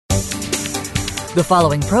The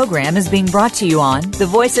following program is being brought to you on the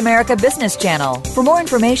Voice America Business Channel. For more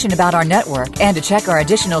information about our network and to check our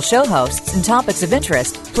additional show hosts and topics of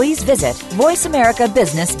interest, please visit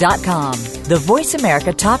voiceamericabusiness.com. The Voice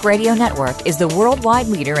America Talk Radio Network is the worldwide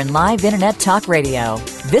leader in live Internet talk radio.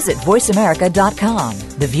 Visit voiceamerica.com.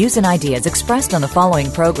 The views and ideas expressed on the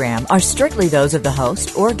following program are strictly those of the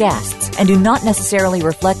host or guests and do not necessarily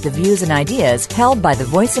reflect the views and ideas held by the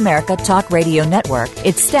Voice America Talk Radio Network,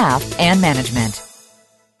 its staff, and management.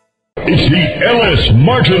 It's the Ellis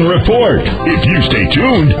Martin Report. If you stay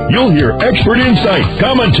tuned, you'll hear expert insight,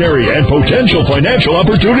 commentary, and potential financial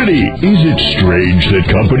opportunity. Is it strange that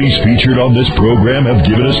companies featured on this program have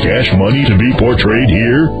given us cash money to be portrayed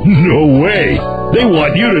here? No way. They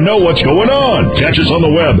want you to know what's going on. Catch us on the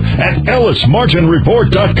web at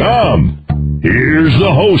ellismartinreport.com. Here's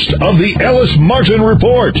the host of the Ellis Martin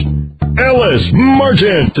Report, Ellis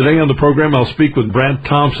Martin. Today on the program, I'll speak with Brad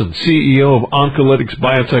Thompson, CEO of Oncolytics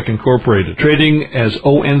Biotech Incorporated, trading as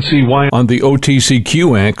ONCY on the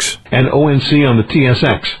OTCQX and ONC on the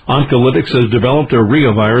TSX. Oncolytics has developed a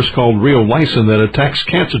reovirus called reolysin that attacks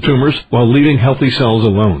cancer tumors while leaving healthy cells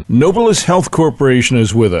alone. Nobilis Health Corporation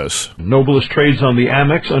is with us. Nobilis trades on the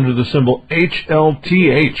AMEX under the symbol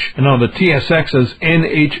HLTH and on the TSX as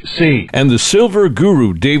NHC. And the silver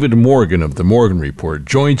guru, David Morgan of the Morgan Report,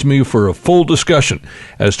 joins me for a full discussion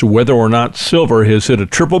as to whether or not silver has hit a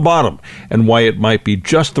triple bottom and why it might be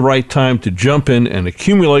just the right time to jump in and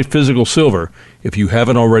accumulate physical silver if you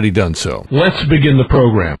haven't already done so. Let's begin the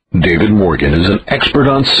program. David Morgan is an expert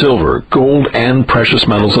on silver, gold, and precious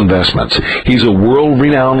metals investments. He's a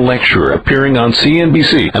world-renowned lecturer appearing on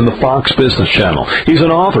CNBC and the Fox Business Channel. He's an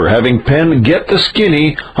author, having penned Get the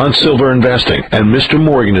Skinny on Silver Investing. And Mr.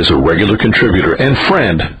 Morgan is a regular contributor and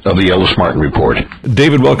friend of the Ellis Martin Report.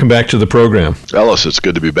 David, welcome back to the program. Ellis, it's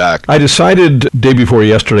good to be back. I decided day before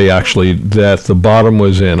yesterday, actually, that the bottom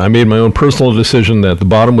was in. I made my own personal decision that the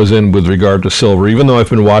bottom was in with regard to silver, even though I've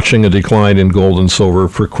been watching a decline in gold and silver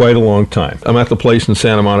for quite a long time. I'm at the place in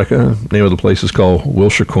Santa Monica. The name of the place is called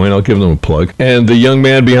Wilshire Coin. I'll give them a plug. And the young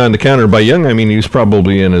man behind the counter, by young, I mean he was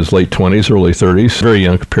probably in his late 20s, early 30s, very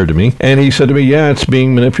young compared to me. And he said to me, yeah, it's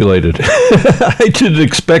being manipulated. I didn't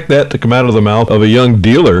expect that to come out of the mouth of a young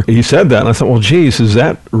dealer. He said that, and I thought, well, geez, is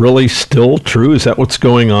that really still true? Is that what's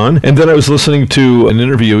going on? And then I was listening to an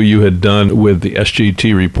interview you had done with the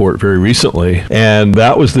SGT report very recently, and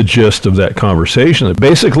that was the gist of that conversation.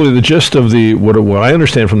 Basically, the gist of what I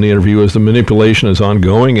understand from the interview is the manipulation is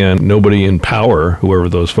ongoing, and nobody in power, whoever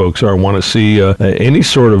those folks are, want to see any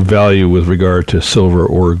sort of value with regard to silver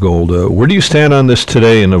or gold. Where do you stand on this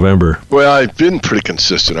today in November? Well, I've been pretty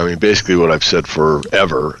consistent. I mean, basically what I've said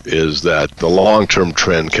forever is that the long-term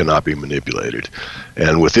trend cannot be manipulated.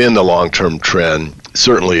 And within the long-term trend,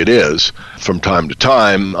 certainly it is. From time to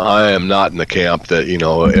time, I am not in the camp that,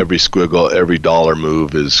 every squiggle, every dollar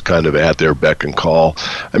move is kind of at their beck and call.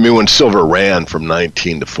 I mean, when silver ran from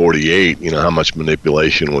 19 to 48, how much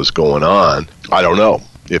manipulation was going on? I don't know,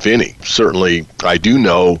 if any. Certainly, I do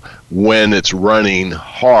know when it's running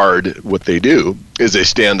hard, what they do is they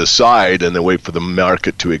stand aside and they wait for the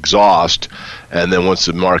market to exhaust. And then once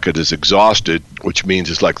the market is exhausted, which means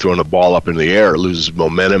it's like throwing a ball up in the air, it loses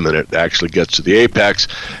momentum and it actually gets to the apex,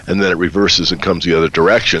 and then it reverses and comes the other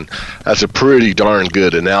direction. That's a pretty darn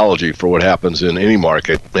good analogy for what happens in any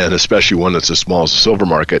market, and especially one that's as small as the silver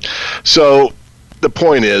market. So the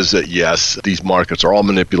point is that, yes, these markets are all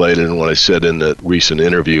manipulated, and what I said in the recent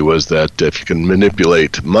interview was that if you can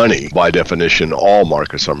manipulate money, by definition, all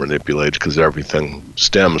markets are manipulated because everything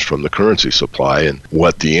stems from the currency supply and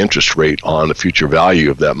what the interest rate on the future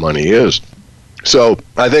value of that money is. So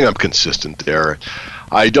I think I'm consistent there.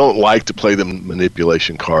 I don't like to play the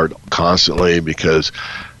manipulation card constantly because,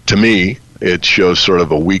 to me, it shows sort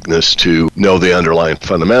of a weakness to know the underlying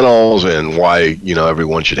fundamentals and why,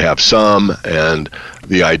 everyone should have some, and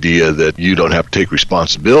the idea that you don't have to take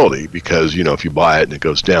responsibility because, if you buy it and it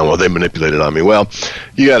goes down, well, they manipulated on me. Well,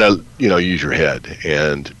 you got to, use your head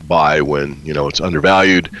and buy when, it's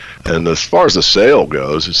undervalued. And as far as the sale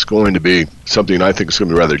goes, it's going to be something I think is going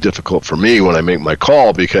to be rather difficult for me when I make my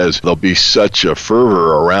call because there'll be such a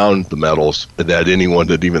fervor around the metals that anyone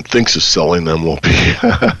that even thinks of selling them will be,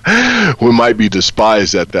 we might be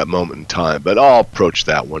despised at that moment in time. But I'll approach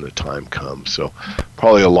that when the time comes. So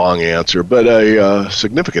probably a long answer, but a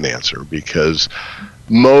significant answer because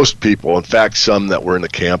most people, in fact, some that were in the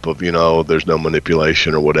camp of, there's no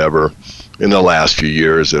manipulation or whatever, in the last few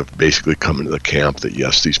years have basically come into the camp that,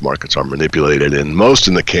 yes, these markets are manipulated. And most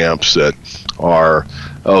in the camps that are,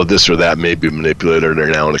 this or that may be manipulated, are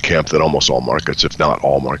now in the camp that almost all markets, if not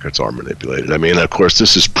all markets, are manipulated. I mean, of course,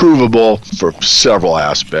 this is provable for several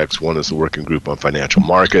aspects. One is the Working Group on Financial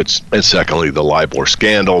Markets, and secondly, the LIBOR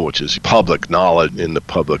scandal, which is public knowledge in the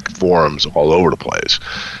public forums all over the place.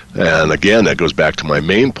 And again, that goes back to my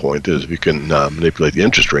main point, is if you can manipulate the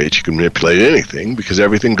interest rates, you can manipulate anything, because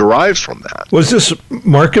everything derives from that. Was this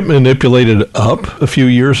market manipulated up a few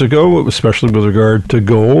years ago, especially with regard to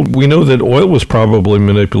gold? We know that oil was probably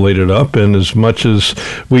manipulated up, and as much as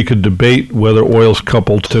we could debate whether oil's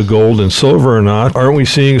coupled to gold and silver or not, aren't we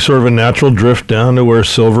seeing sort of a natural drift down to where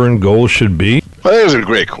silver and gold should be? Well, that is a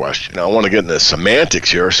great question. I want to get into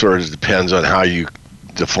semantics here. It sort of depends on how you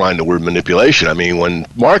define the word manipulation. I mean, when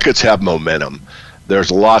markets have momentum,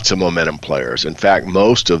 there's lots of momentum players. In fact,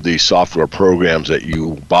 most of these software programs that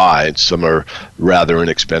you buy, some are rather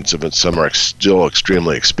inexpensive and some are still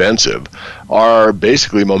extremely expensive, are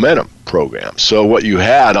basically momentum programs. So what you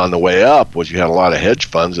had on the way up was you had a lot of hedge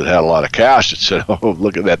funds that had a lot of cash that said, oh,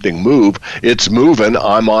 look at that thing move. It's moving.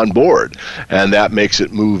 I'm on board. And that makes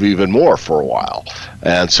it move even more for a while.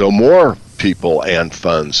 And so more people and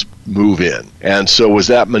funds move in. And so was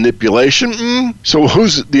that manipulation? So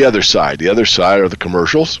who's the other side? The other side are the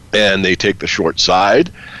commercials, and they take the short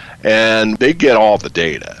side, and they get all the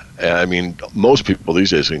data. I mean, most people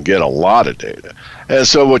these days can get a lot of data. And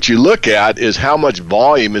so what you look at is how much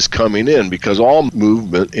volume is coming in, because all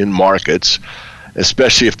movement in markets,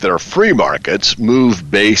 especially if they're free markets, move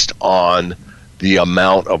based on the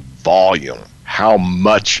amount of volume. How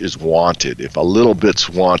much is wanted. If a little bit's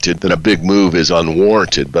wanted, then a big move is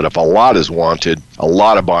unwarranted. But if a lot is wanted, a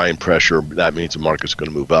lot of buying pressure, that means the market's going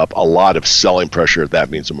to move up. A lot of selling pressure, that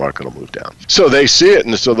means the market will move down. So they see it,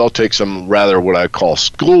 and so they'll take some rather what I call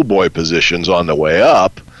schoolboy positions on the way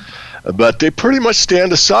up. But they pretty much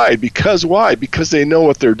stand aside. Because why? Because they know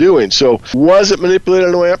what they're doing. So was it manipulated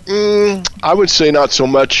on the way up? I would say not so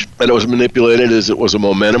much that it was manipulated as it was a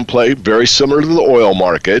momentum play, very similar to the oil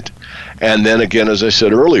market. And then again, as I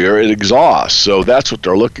said earlier, it exhausts. So that's what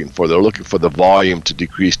they're looking for. They're looking for the volume to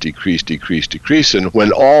decrease. And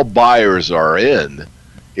when all buyers are in,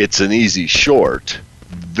 it's an easy short,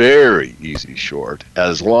 very easy short,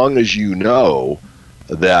 as long as you know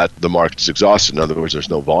that the market's exhausted. In other words, there's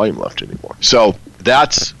no volume left anymore. So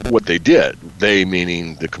that's what they did. They,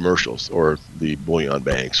 meaning the commercials or the bullion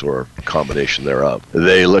banks or a combination thereof.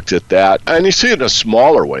 They looked at that, and you see it in a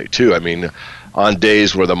smaller way too. I mean, on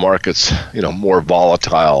days where the market's more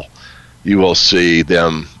volatile, you will see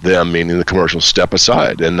them meaning the commercials, step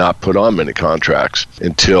aside and not put on many contracts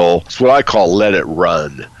until it's what I call let it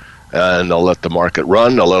run. And they'll let the market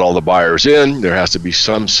run. They'll let all the buyers in. There has to be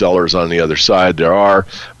some sellers on the other side. There are,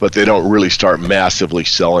 but they don't really start massively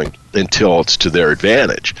selling until it's to their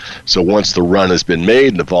advantage. So once the run has been made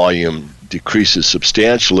and the volume decreases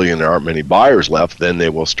substantially and there aren't many buyers left, then they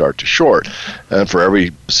will start to short. And for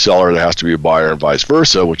every seller, there has to be a buyer and vice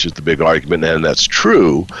versa, which is the big argument, and that's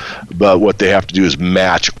true. But what they have to do is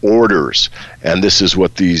match orders. And this is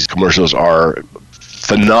what these commercials are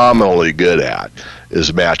phenomenally good at,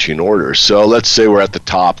 is matching orders. So let's say we're at the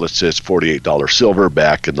top. Let's say it's $48 silver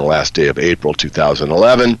back in the last day of April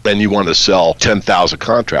 2011, and you want to sell 10,000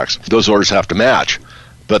 contracts. Those orders have to match.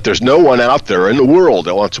 But there's no one out there in the world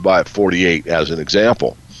that wants to buy at 48 as an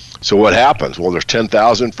example. So what happens? Well, there's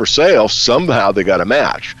 10,000 for sale. Somehow they got to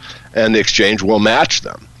match, and the exchange will match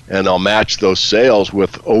them. And they'll match those sales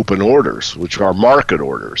with open orders, which are market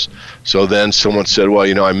orders. So then someone said,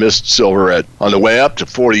 well, I missed silver on the way up to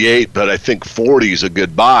 48, but I think 40 is a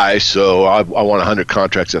good buy, so I want 100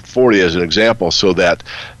 contracts at 40 as an example, so that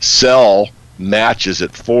sell matches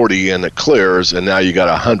at 40 and it clears, and now you got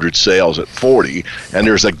 100 sales at 40, and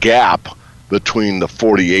there's a gap between the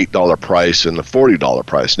 $48 price and the $40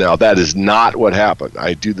 price. Now, that is not what happened.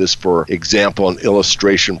 I do this for example and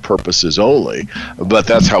illustration purposes only, but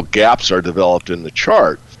that's how gaps are developed in the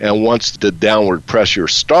chart. And once the downward pressure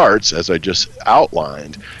starts, as I just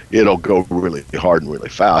outlined, it'll go really hard and really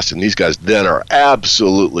fast. And these guys then are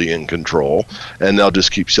absolutely in control, and they'll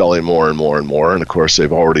just keep selling more and more and more. And of course,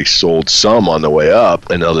 they've already sold some on the way up,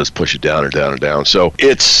 and they'll just push it down and down and down. So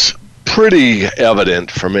it's pretty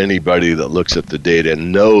evident from anybody that looks at the data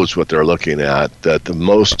and knows what they're looking at that the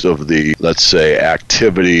most of the, let's say,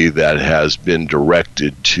 activity that has been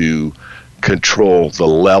directed to control the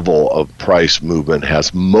level of price movement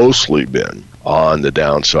has mostly been on the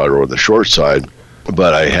downside or the short side.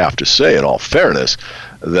 But I have to say, in all fairness,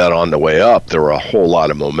 that on the way up, there were a whole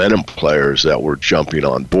lot of momentum players that were jumping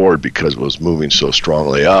on board because it was moving so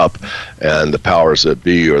strongly up, and the powers that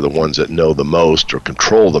be, or the ones that know the most or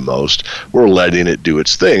control the most, were letting it do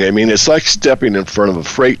its thing. I mean, it's like stepping in front of a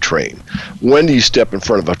freight train. When do you step in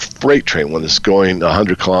front of a freight train? When it's going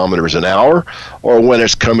 100 kilometers an hour, or when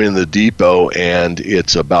it's coming in the depot and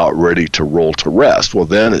it's about ready to roll to rest? Well,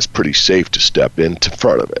 then it's pretty safe to step into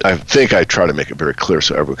front of it. I think I try to make it very clear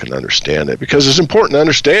so everyone can understand it, because it's important to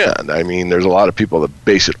understand. I mean, there's a lot of people that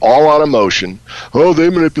base it all on emotion. Oh, they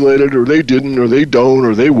manipulated, or they didn't, or they don't,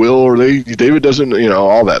 or they will, or David doesn't,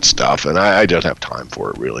 all that stuff. And I don't have time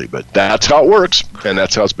for it, really. But that's how it works, and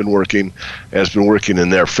that's how it's been working, and it's been working in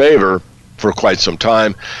their favor for quite some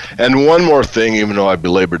time. And one more thing, even though I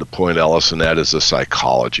belabored the point, Ellis, and that is the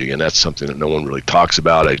psychology, and that's something that no one really talks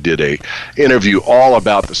about. I did a interview all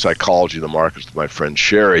about the psychology of the markets with my friend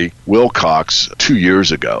Sherry Wilcox 2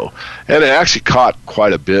 years ago, and it actually caught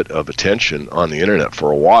quite a bit of attention on the internet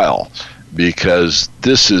for a while, because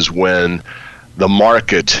this is when the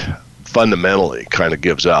market fundamentally kind of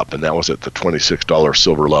gives up, and that was at the $26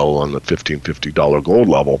 silver level and the $15.50 gold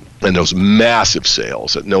level, and those massive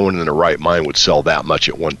sales that no one in their right mind would sell that much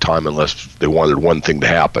at one time unless they wanted one thing to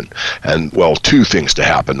happen, and well, two things to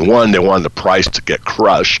happen. One, they wanted the price to get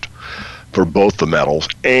crushed for both the metals,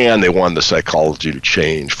 and they wanted the psychology to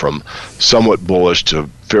change from somewhat bullish to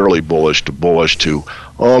fairly bullish to,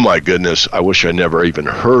 oh my goodness, I wish I never even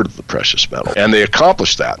heard of the precious metal. And they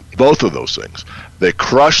accomplished that, both of those things. They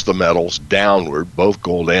crushed the metals downward, both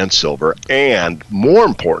gold and silver, and more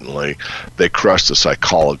importantly, they crushed the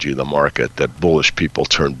psychology of the market, that bullish people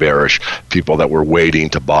turned bearish, people that were waiting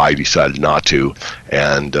to buy decided not to,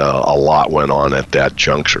 and a lot went on at that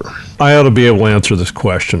juncture. I ought to be able to answer this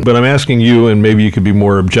question, but I'm asking you, and maybe you could be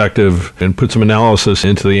more objective and put some analysis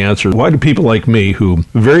into the answer. Why do people like me, who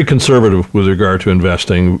are very conservative with regard to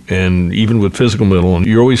investing, and even with physical metal, and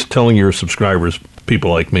you're always telling your subscribers,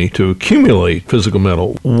 people like me, to accumulate physical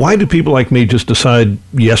metal, why do people like me just decide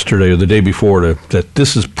yesterday or the day before that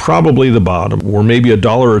this is probably the bottom, or maybe $1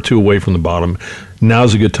 or $2 away from the bottom?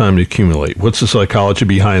 Now's a good time to accumulate. What's the psychology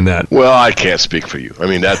behind that? Well, I can't speak for you. I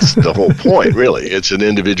mean, that's the whole point, really. It's an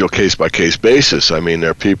individual case-by-case basis. I mean,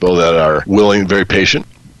 there are people that are willing, very patient,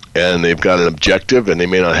 and they've got an objective, and they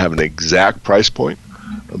may not have an exact price point,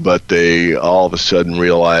 but they all of a sudden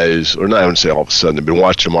realize, or not even say all of a sudden, they've been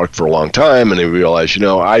watching the market for a long time, and they realize,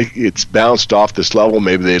 it's bounced off this level.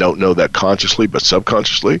 Maybe they don't know that consciously, but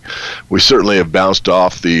subconsciously. We certainly have bounced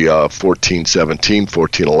off the 1417,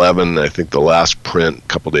 1411. I think the last print a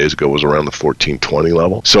couple days ago was around the 1420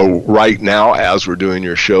 level. So right now, as we're doing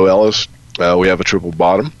your show, Ellis, we have a triple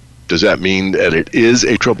bottom. Does that mean that it is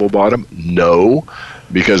a triple bottom? No,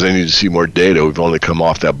 because I need to see more data. We've only come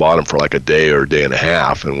off that bottom for like a day or a day and a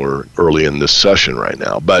half, and we're early in this session right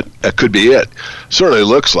now. But that could be it. Certainly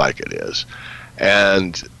looks like it is.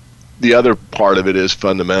 And the other part of it is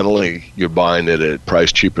fundamentally you're buying it at a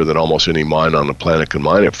price cheaper than almost any mine on the planet can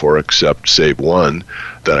mine it for, except save one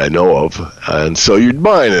that I know of. And so you're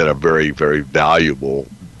buying it at a very, very valuable,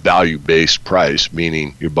 value-based price,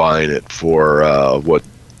 meaning you're buying it for what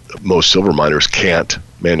most silver miners can't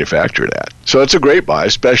manufacture it at. So it's a great buy,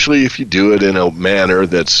 especially if you do it in a manner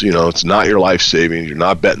that's, it's not your life savings. You're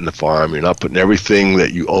not betting the farm. You're not putting everything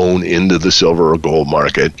that you own into the silver or gold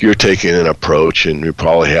market. You're taking an approach, and you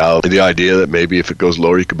probably have the idea that maybe if it goes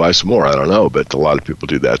lower, you could buy some more. I don't know, but a lot of people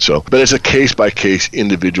do that. So, but it's a case-by-case,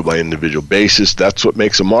 individual-by-individual basis. That's what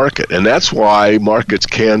makes a market. And that's why markets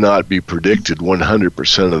cannot be predicted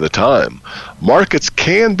 100% of the time. Markets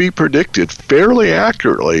can be predicted fairly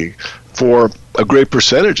accurately for a great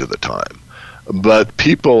percentage of the time. But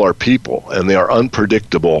people are people, and they are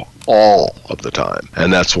unpredictable all of the time.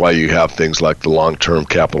 And that's why you have things like the long-term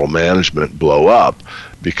capital management blow up,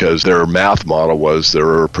 because their math model was there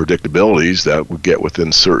are predictabilities that would get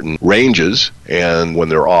within certain ranges, and when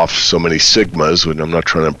they're off so many sigmas, and I'm not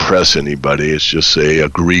trying to impress anybody, it's just a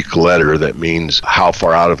Greek letter that means how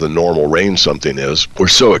far out of the normal range something is, were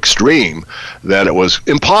so extreme that it was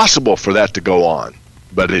impossible for that to go on.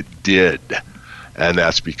 But it did. And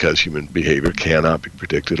that's because human behavior cannot be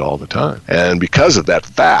predicted all the time. And because of that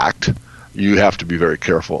fact, you have to be very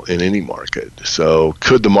careful in any market. So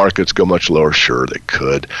could the markets go much lower? Sure, they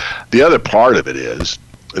could. The other part of it is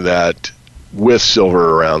that with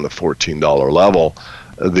silver around the $14 level,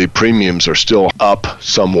 the premiums are still up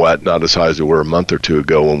somewhat, not as high as they were a month or two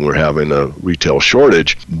ago when we were having a retail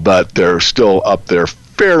shortage, but they're still up there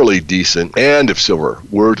fairly decent. And if silver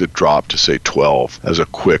were to drop to, say, 12 as a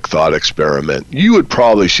quick thought experiment, you would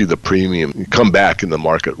probably see the premium come back in the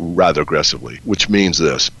market rather aggressively, which means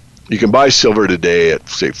this. You can buy silver today at,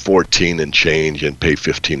 say, 14 and change and pay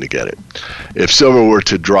 15 to get it. If silver were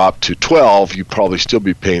to drop to 12, you'd probably still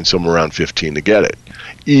be paying somewhere around 15 to get it,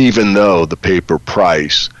 even though the paper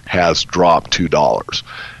price has dropped $2.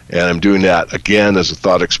 And I'm doing that, again, as a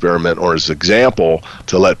thought experiment or as an example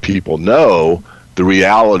to let people know the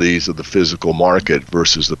realities of the physical market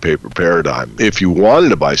versus the paper paradigm. If you wanted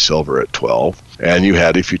to buy silver at 12 and you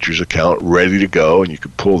had a futures account ready to go and you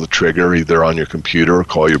could pull the trigger either on your computer or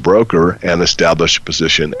call your broker and establish a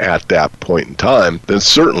position at that point in time, then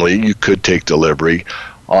certainly you could take delivery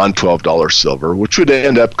on $12 silver, which would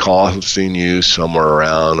end up costing you somewhere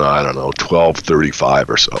around, I don't know, $12.35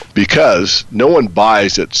 or so. Because no one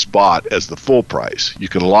buys at spot as the full price. You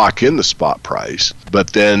can lock in the spot price,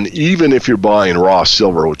 but then even if you're buying raw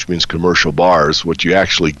silver, which means commercial bars, what you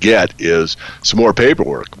actually get is some more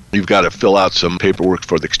paperwork. You've got to fill out some paperwork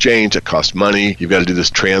for the exchange that costs money. You've got to do this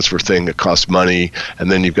transfer thing that costs money, and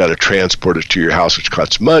then you've got to transport it to your house, which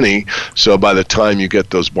costs money. So by the time you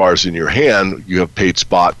get those bars in your hand, you have paid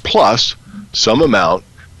spot plus some amount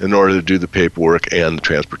in order to do the paperwork and the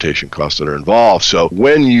transportation costs that are involved. So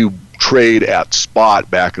when you trade at spot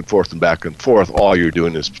back and forth, all you're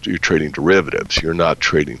doing is you're trading derivatives. You're not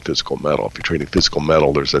trading physical metal. If you're trading physical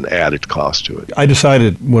metal, there's an added cost to it. I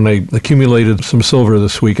decided when I accumulated some silver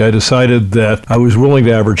this week, I decided that I was willing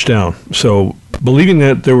to average down. So believing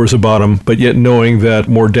that there was a bottom, but yet knowing that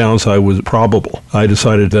more downside was probable, I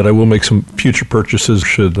decided that I will make some future purchases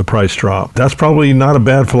should the price drop. That's probably not a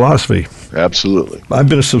bad philosophy. Absolutely. I've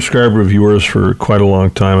been a subscriber of yours for quite a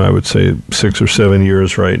long time. I would say 6 or 7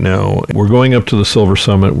 years right now. We're going up to the Silver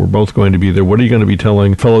Summit. We're both going to be there. What are you going to be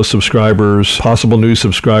telling fellow subscribers, possible new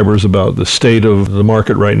subscribers, about the state of the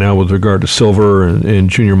market right now with regard to silver and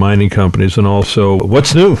junior mining companies, and also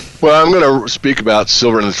what's new? Well, I'm going to speak about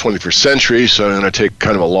silver in the 21st century, so I'm going to take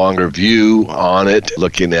kind of a longer view on it,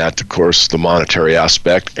 looking at, of course, the monetary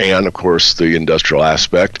aspect and, of course, the industrial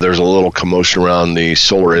aspect. There's a little commotion around the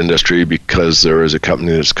solar industry because there is a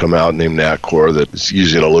company that's come out named Natcor that is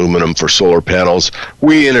using aluminum for solar panels.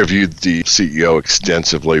 We interviewed the CEO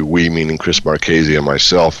extensively, we meaning Chris Marchese and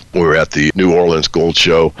myself. We were at the New Orleans Gold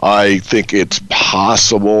Show. I think it's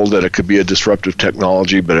possible that it could be a disruptive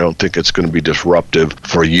technology, but I don't think it's going to be disruptive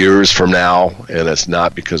for years from now, and it's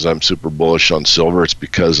not because I'm super bullish on silver. It's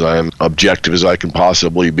because I'm objective as I can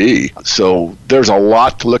possibly be. So there's a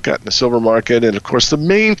lot to look at in the silver market, and of course the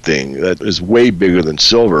main thing that is way bigger than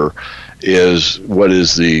silver is what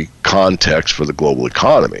is the context for the global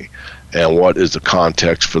economy and what is the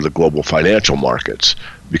context for the global financial markets,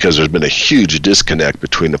 because there's been a huge disconnect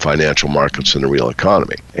between the financial markets and the real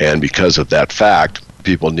economy. And because of that fact,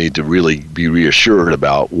 people need to really be reassured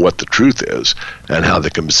about what the truth is and how they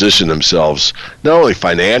can position themselves, not only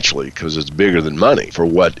financially, because it's bigger than money, for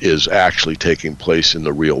what is actually taking place in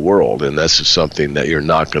the real world. And this is something that you're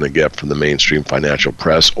not going to get from the mainstream financial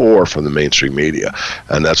press or from the mainstream media.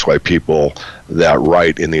 And that's why people that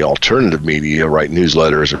write in the alternative media, write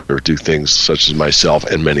newsletters or do things such as myself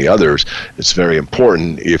and many others, it's very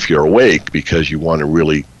important if you're awake, because you want to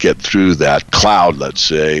really get through that cloud, let's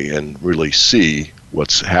say, and really see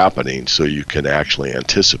what's happening so you can actually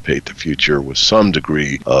anticipate the future with some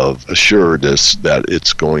degree of assuredness that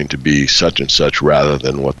it's going to be such and such rather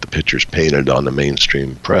than what the picture's painted on the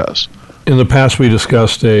mainstream press. In the past, we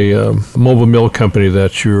discussed a mobile mill company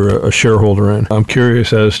that you're a shareholder in. I'm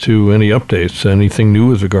curious as to any updates, anything new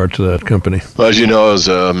with regard to that company. Well, as you know, as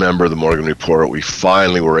a member of the Morgan Report, we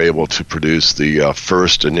finally were able to produce the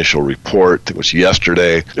first initial report. It was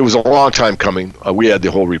yesterday. It was a long time coming. We had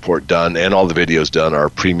the whole report done and all the videos done. Our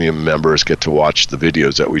premium members get to watch the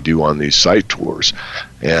videos that we do on these site tours.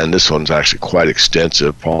 And this one's actually quite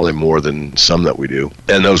extensive, probably more than some that we do.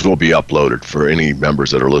 And those will be uploaded for any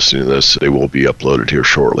members that are listening to this. They will be uploaded here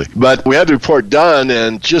shortly. But we had the report done,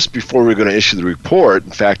 and just before we were going to issue the report,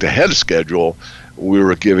 in fact, ahead of schedule, we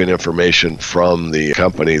were giving information from the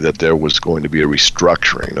company that there was going to be a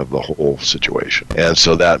restructuring of the whole situation. And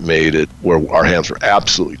so that made it where our hands were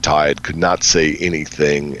absolutely tied, could not say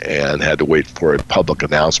anything, and had to wait for a public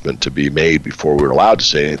announcement to be made before we were allowed to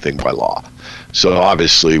say anything by law. So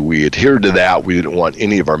obviously we adhered to that. We didn't want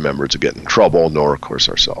any of our members to get in trouble, nor of course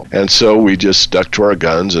ourselves. And so we just stuck to our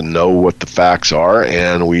guns and know what the facts are,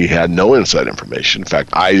 and we had no inside information. In fact,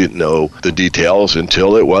 I didn't know the details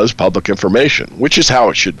until it was public information, which is how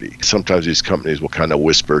it should be. Sometimes these companies will kind of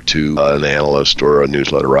whisper to an analyst or a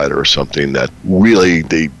newsletter writer or something that really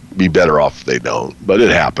they be better off if they don't. But it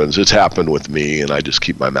happens. It's happened with me, and I just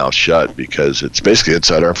keep my mouth shut because it's basically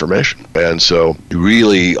insider information. And so you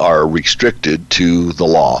really are restricted to the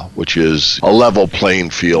law, which is a level playing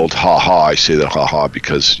field. I say that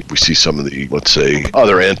because we see some of the, let's say,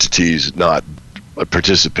 other entities not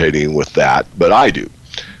participating with that, but I do.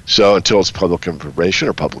 So until it's public information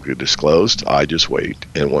or publicly disclosed, I just wait.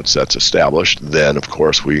 And once that's established, then, of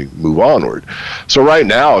course, we move onward. So right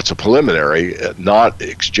now, it's a preliminary, not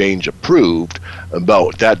exchange approved,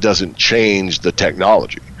 but that doesn't change the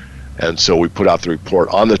technology. And so we put out the report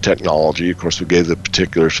on the technology. Of course, we gave the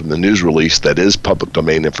particulars from the news release that is public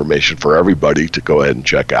domain information for everybody to go ahead and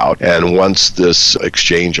check out. And once this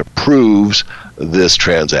exchange approves this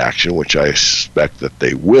transaction, which I expect that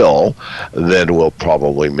they will, then we'll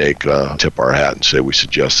probably tip our hat and say we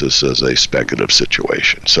suggest this as a speculative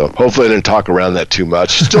situation. So hopefully I didn't talk around that too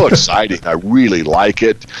much. Still exciting. I really like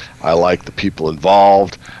it. I like the people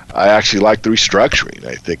involved. I actually like the restructuring.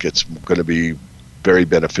 I think it's going to be very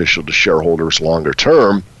beneficial to shareholders longer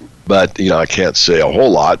term. But, I can't say a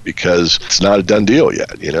whole lot because it's not a done deal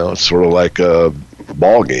yet. It's sort of like a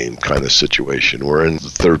ball game kind of situation. We're in the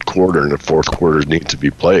third quarter and the fourth quarter need to be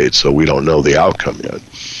played, so we don't know the outcome yet.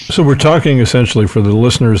 So we're talking essentially, for the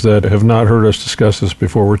listeners that have not heard us discuss this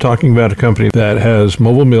before, we're talking about a company that has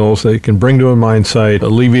mobile mills they can bring to a mine site,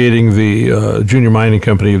 alleviating the junior mining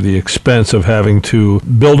company of the expense of having to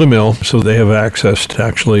build a mill so they have access to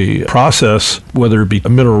actually process, whether it be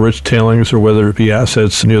mineral-rich tailings or whether it be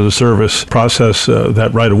assets near the surface, process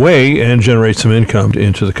that right away and generate some income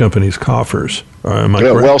into the company's coffers. Am I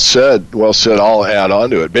correct? Well said. I'll add on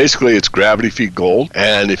to it. Basically, it's gravity feed gold,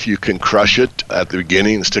 and if you can crush it at the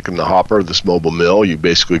beginning and stick it in the hopper of this mobile mill, you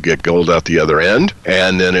basically get gold out the other end,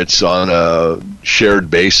 and then it's on a shared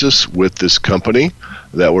basis with this company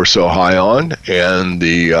that we're so high on and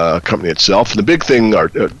the company itself. And the big thing are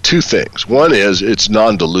two things. One is it's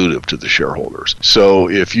non-dilutive to the shareholders. So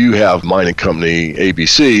if you have mining company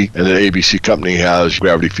ABC and the ABC company has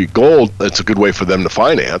gravity feed gold, it's a good way for them to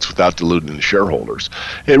finance without diluting the shareholders.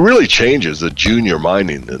 It really changes the junior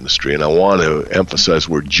mining industry, and I want to emphasize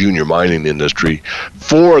we're junior mining industry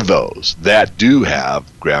for those that do have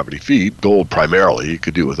gravity feed gold primarily. You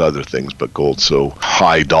could do with other things, but gold's so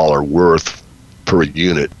high dollar worth per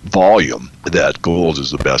unit volume that gold is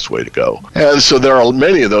the best way to go. And so there are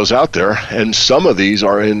many of those out there, and some of these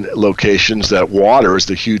are in locations that water is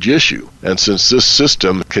the huge issue. And since this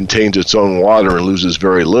system contains its own water and loses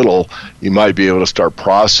very little, you might be able to start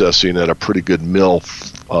processing at a pretty good mill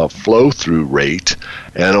flow-through rate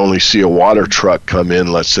and only see a water truck come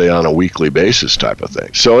in, let's say, on a weekly basis type of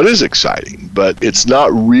thing. So it is exciting, but it's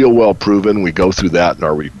not real well proven. We go through that in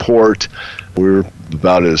our report. We're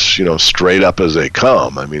about as straight up as they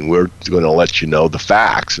come. I mean, we're going to let you know the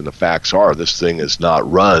facts, and the facts are this thing is not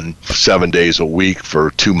run 7 days a week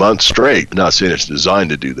for 2 months straight. I'm not saying it's designed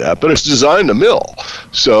to do that, but it's designed to mill.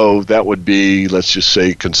 So that would be, let's just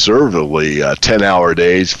say conservatively, 10-hour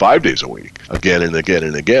days, 5 days a week, again and again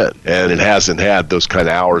and again. And it hasn't had those kind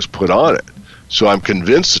of hours put on it. So I'm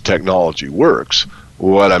convinced the technology works.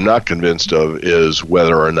 What I'm not convinced of is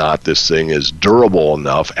whether or not this thing is durable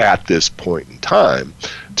enough at this point in time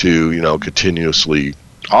to, continuously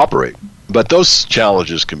operate. But those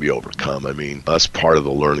challenges can be overcome. I mean, that's part of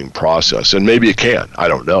the learning process. And maybe it can. I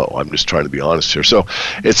don't know. I'm just trying to be honest here. So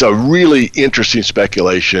it's a really interesting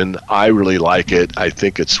speculation. I really like it. I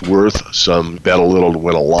think it's worth some bet a little to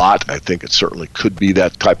win a lot. I think it certainly could be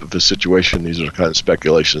that type of a situation. These are the kind of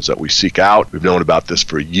speculations that we seek out. We've known about this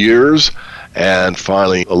for years. And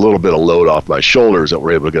finally, a little bit of load off my shoulders that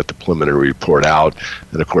we're able to get the preliminary report out.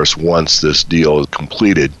 And of course, once this deal is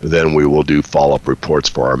completed, then we will do follow-up reports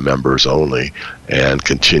for our members only and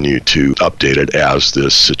continue to update it as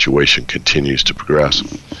this situation continues to progress.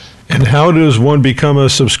 And how does one become a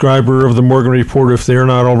subscriber of the Morgan Report if they're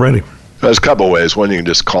not already? There's a couple of ways. One, you can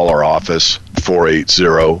just call our office,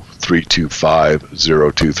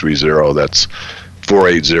 480-325-0230. That's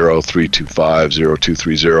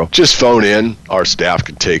 480-325-0230. Just phone in. Our staff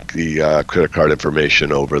can take the credit card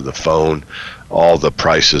information over the phone. All the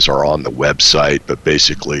prices are on the website, but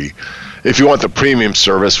basically, if you want the premium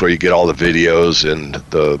service where you get all the videos and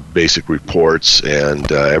the basic reports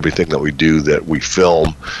and everything that we do that we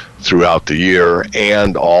film throughout the year,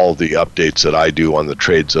 and all the updates that I do on the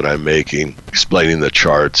trades that I'm making, explaining the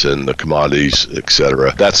charts and the commodities,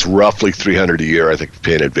 etc. That's roughly $300 a year. I think if you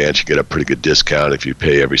pay in advance, you get a pretty good discount. If you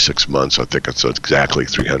pay every 6 months, I think it's exactly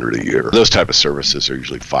 $300 a year. Those type of services are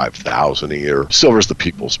usually $5,000 a year. Silver's the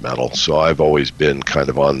people's metal, so I've always been kind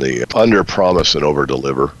of on the under promise and over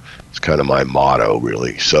deliver. It's kind of my motto,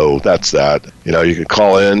 really. So that's that. You know, you can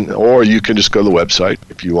call in, or you can just go to the website.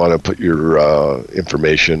 If you want to put your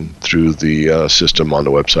information through the system on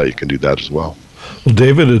the website, you can do that as well. Well,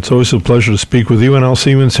 David, it's always a pleasure to speak with you, and I'll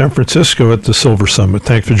see you in San Francisco at the Silver Summit.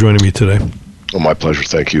 Thanks for joining me today. Oh, my pleasure.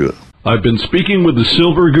 Thank you. I've been speaking with the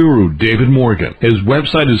silver guru, David Morgan. His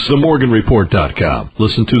website is themorganreport.com.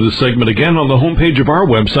 Listen to the segment again on the homepage of our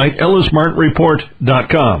website,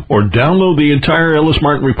 ellismartinreport.com, or download the entire Ellis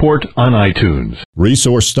Martin Report on iTunes.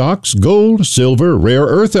 Resource stocks, gold, silver, rare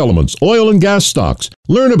earth elements, oil and gas stocks.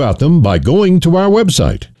 Learn about them by going to our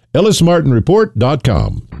website,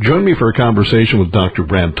 ellismartinreport.com. Join me for a conversation with Dr.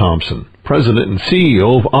 Brad Thompson, President and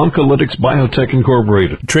CEO of Oncolytics Biotech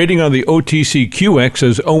Incorporated, Trading on the OTCQX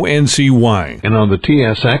as ONCY. and on the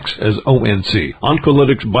TSX as ONC.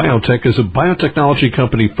 Oncolytics Biotech is a biotechnology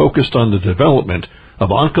company focused on the development of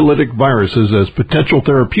oncolytic viruses as potential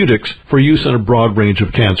therapeutics for use in a broad range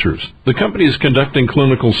of cancers. The company is conducting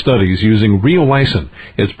clinical studies using reolysin,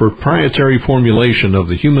 its proprietary formulation of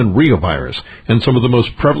the human reovirus, and some of the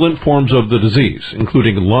most prevalent forms of the disease,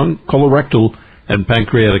 including lung, colorectal, and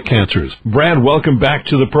pancreatic cancers. Brad, welcome back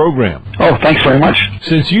to the program. Oh, thanks very much.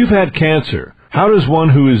 Since you've had cancer, how does one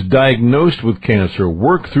who is diagnosed with cancer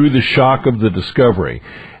work through the shock of the discovery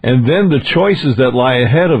and then the choices that lie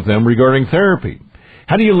ahead of them regarding therapy?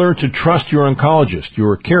 How do you learn to trust your oncologist,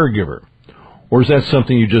 your caregiver? Or is that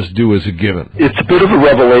something you just do as a given? It's a bit of a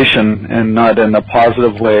revelation, and not in a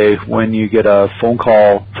positive way, when you get a phone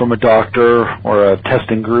call from a doctor or a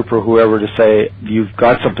testing group or whoever to say, you've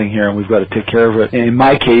got something here and we've got to take care of it. In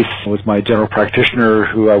my case, it was my general practitioner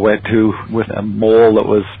who I went to with a mole that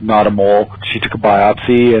was not a mole. She took a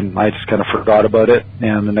biopsy and I just kind of forgot about it.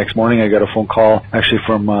 And the next morning I got a phone call actually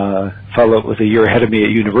from a fellow that was a year ahead of me at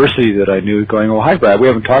university that I knew, going, "Oh, hi Brad, we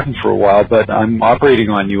haven't talked for a while, but I'm operating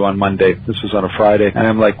on you on Monday." This was on a Friday. And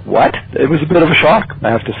I'm like, what? It was a bit of a shock,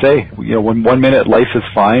 I have to say. You know, when 1 minute life is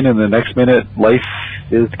fine and the next minute life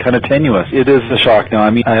is kind of tenuous. It is a shock. Now, I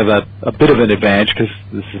mean, I have a bit of an advantage because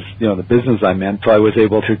this is, you know, the business I'm in, so I was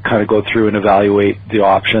able to kind of go through and evaluate the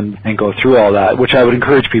options and go through all that, which I would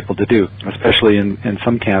encourage people to do, especially in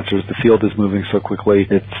some cancers. The field is moving so quickly.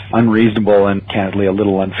 It's unreasonable and candidly a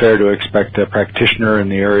little unfair to expect a practitioner in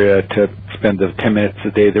the area to spend the 10 minutes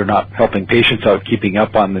a day they're not helping patients out, keeping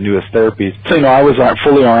up on the newest therapies. So, you know, I was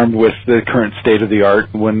fully armed with the current state of the art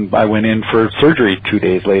when I went in for surgery 2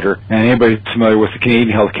 days later. And anybody familiar with the Canadian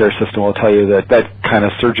healthcare system will tell you that that kind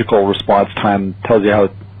of surgical response time tells you how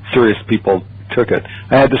serious people took it.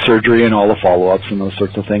 I had the surgery and all the follow-ups and those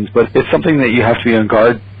sorts of things, but it's something that you have to be on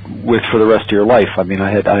guard with for the rest of your life. I mean, I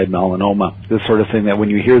had melanoma, this sort of thing that when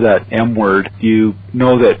you hear that M word, you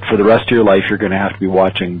know that for the rest of your life you're going to have to be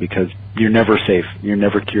watching, because you're never safe, you're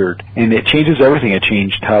never cured. And it changes everything. It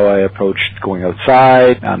changed how I approached going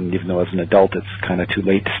outside, even though as an adult it's kind of too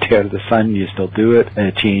late to stay out of the sun, you still do it. And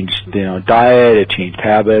it changed, you know, diet, it changed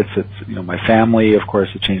habits, it's, you know, my family, of course,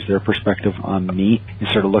 it changed their perspective on me. You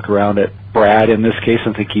sort of look around at Brad in this case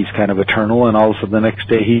and think he's kind of eternal, and all of a sudden the next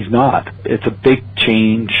day he's not. It's a big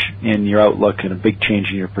change in your outlook and a big change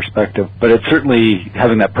in your perspective. But it's certainly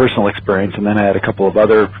having that personal experience, and then I had a couple of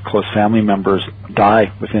other close family members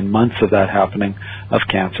die within months of that happening, of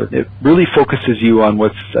cancer. It really focuses you on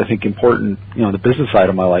what's, I think, important, you know, the business side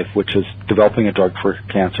of my life, which is developing a drug for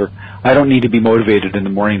cancer. I don't need to be motivated in the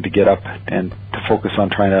morning to get up and to focus on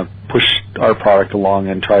trying to push our product along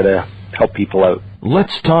and try to help people out.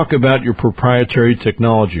 Let's talk about your proprietary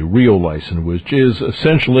technology, reolysin, which is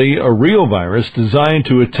essentially a reovirus designed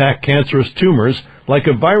to attack cancerous tumors like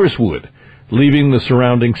a virus would, leaving the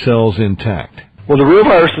surrounding cells intact. Well, the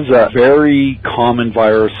reovirus is a very common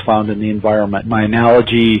virus found in the environment. My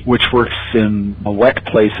analogy, which works in wet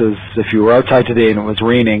places, if you were outside today and it was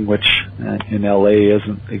raining, which in LA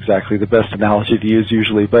isn't exactly the best analogy to use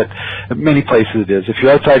usually, but many places it is. If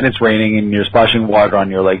you're outside and it's raining and you're splashing water on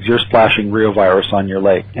your legs, you're splashing reovirus on your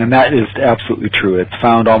leg. And that is absolutely true. It's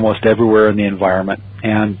found almost everywhere in the environment.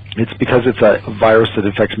 And it's because it's a virus that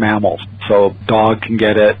affects mammals. So a dog can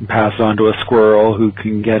get it and pass it on to a squirrel, who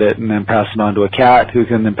can get it and then pass it on to a cat, who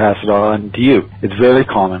can then pass it on to you. It's very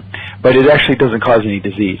common. but it actually doesn't cause any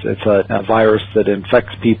disease. It's a virus that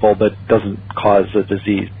infects people but doesn't cause a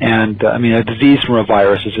disease. And a disease from a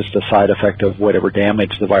virus is just a side effect of whatever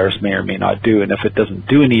damage the virus may or may not do. And if it doesn't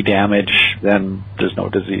do any damage, then there's no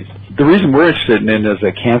disease. The reason we're interested in it as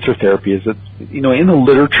a cancer therapy is that, in the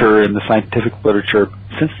literature, in the scientific literature,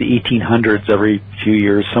 since the 1800s, every few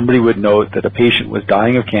years, somebody would note that a patient was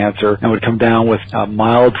dying of cancer and would come down with a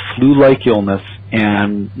mild flu-like illness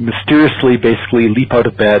and mysteriously basically leap out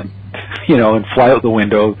of bed, and fly out the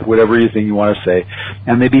window, whatever you want to say,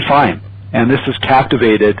 and they'd be fine. And this has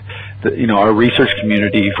captivated our research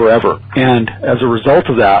community forever. And as a result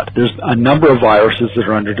of that, there's a number of viruses that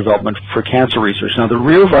are under development for cancer research. Now, the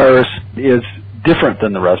reovirus is different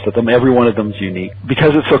than the rest of them. Every one of them is unique.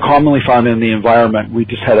 Because it's so commonly found in the environment, we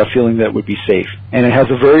just had a feeling that it would be safe. And it has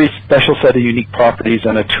a very special set of unique properties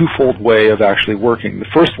and a twofold way of actually working. The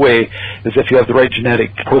first way is if you have the right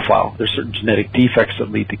genetic profile. There's certain genetic defects that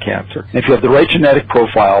lead to cancer. And if you have the right genetic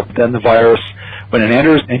profile, then the virus, when it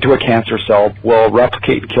enters into a cancer cell, will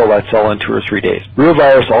replicate and kill that cell in 2 or 3 days.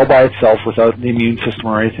 Reovirus all by itself, without the immune system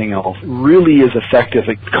or anything else, really is effective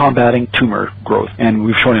at combating tumor growth. And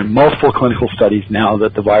we've shown in multiple clinical studies now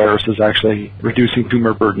that the virus is actually reducing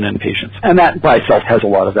tumor burden in patients. And that by itself has a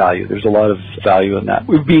lot of value. There's a lot of value in that.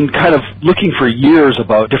 We've been kind of looking for years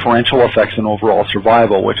about differential effects in overall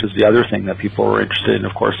survival, which is the other thing that people are interested in,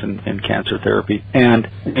 of course, in cancer therapy. And,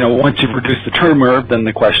 once you've reduced the tumor, then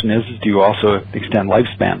the question is do you also extend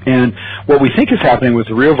lifespan? And what we think is happening with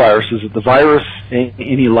the reovirus is that the virus,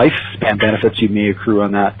 any lifespan benefits you may accrue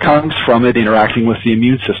on that, comes from it interacting with the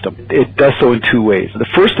immune system. It does so in 2 ways. The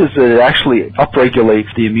first is that it actually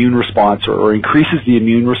upregulates the immune response or increases the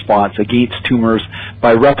immune response against tumors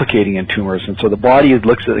by replicating in tumors. And so the body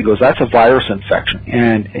looks at it and goes, that's a virus infection.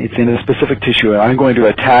 And it's in a specific tissue, and I'm going to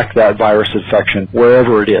attack that virus infection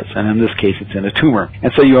wherever it is. And in this case, it's in a tumor.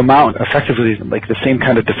 And so you mount effectively like the same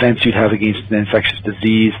kind of defense you'd have against an infectious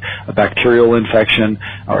disease, a bacterial infection,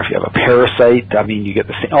 or if you have a parasite, you get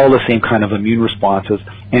all the same kind of immune responses.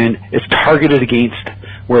 And it's targeted against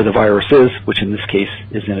where the virus is, which in this case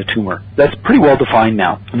is in a tumor. That's pretty well defined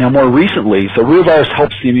now. Now, more recently, so reovirus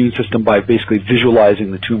helps the immune system by basically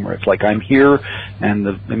visualizing the tumor. It's like I'm here, and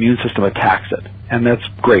the immune system attacks it. And that's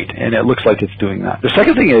great, and it looks like it's doing that. The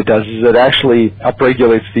second thing it does is it actually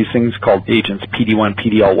upregulates these things called agents. PD-1,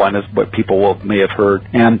 PD-L1 is what people may have heard.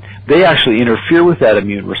 And they actually interfere with that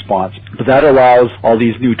immune response. But that allows all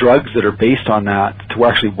these new drugs that are based on that to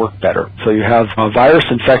actually work better. So you have a virus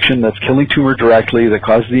infection that's killing tumor directly, that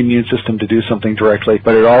causes the immune system to do something directly,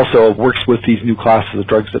 but it also works with these new classes of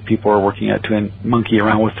drugs that people are working at to monkey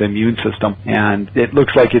around with the immune system. And it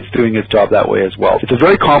looks like it's doing its job that way as well. It's a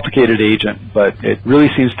very complicated agent, but it really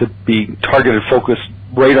seems to be targeted, focused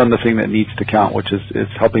right on the thing that needs to count, which is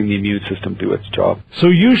helping the immune system do its job. So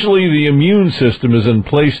usually the immune system is in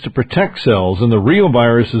place to protect cells, and the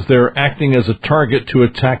reovirus is there acting as a target to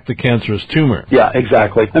attack the cancerous tumor. Yeah,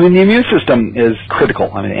 exactly. The immune system is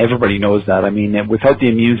critical. Everybody knows that. Without the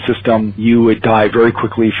immune system, you would die very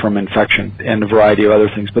quickly from infection and a variety of other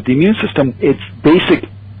things. But the immune system, its basic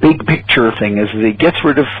big picture thing is it gets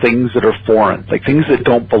rid of things that are foreign, like things that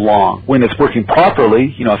don't belong. When it's working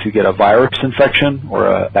properly, if you get a virus infection or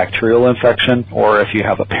a bacterial infection, or if you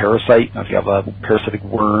have a parasite, if you have a parasitic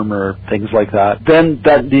worm or things like that, then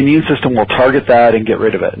the immune system will target that and get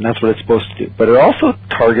rid of it, and that's what it's supposed to do. But it also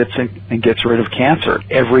targets and gets rid of cancer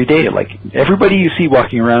every day. Like everybody you see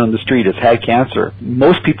walking around on the street has had cancer.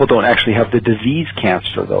 Most people don't actually have the disease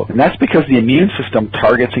cancer, though, and that's because the immune system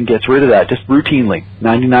targets and gets rid of that just routinely,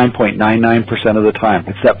 99.99% of the time.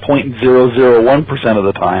 It's that 0.001% of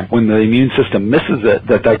the time when the immune system misses it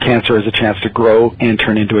that cancer has a chance to grow and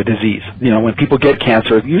turn into a disease. When people get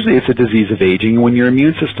cancer, usually it's a disease of aging, and when your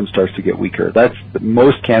immune system starts to get weaker.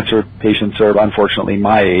 Most cancer patients are unfortunately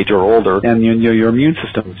my age or older, and your immune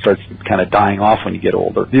system starts kind of dying off when you get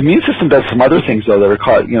older. The immune system does some other things, though, that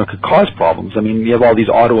are could cause problems. You have all these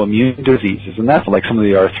autoimmune diseases, and that's like some of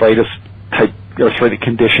the arthritic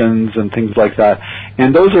conditions and things like that.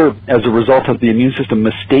 And those are as a result of the immune system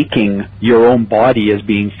mistaking your own body as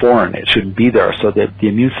being foreign. It shouldn't be there, so that the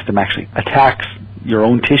immune system actually attacks your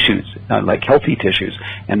own tissues, like healthy tissues,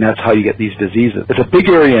 and that's how you get these diseases. It's a big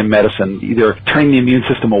area in medicine, either turning the immune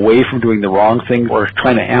system away from doing the wrong thing or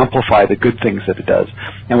trying to amplify the good things that it does.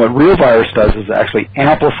 And what reovirus does is actually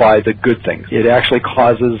amplify the good things. It actually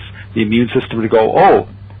causes the immune system to go, oh,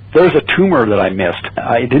 there's a tumor that I missed.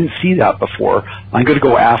 I didn't see that before. I'm going to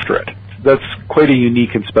go after it. That's quite a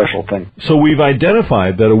unique and special thing. So we've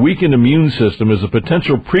identified that a weakened immune system is a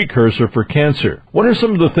potential precursor for cancer. What are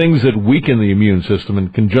some of the things that weaken the immune system in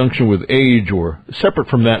conjunction with age or separate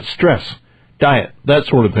from that stress? diet, that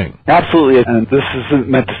sort of thing. Absolutely, and this isn't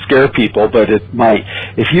meant to scare people, but it might.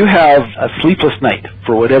 If you have a sleepless night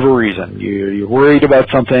for whatever reason, you're worried about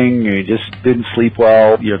something, you just didn't sleep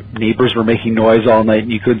well, your neighbors were making noise all night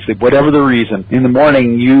and you couldn't sleep, whatever the reason, in the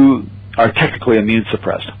morning you are technically immune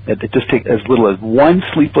suppressed. It just takes as little as one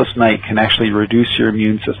sleepless night can actually reduce your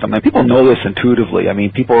immune system. And people know this intuitively. I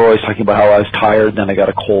mean, people are always talking about how I was tired, then I got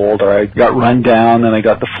a cold, or I got run down, then I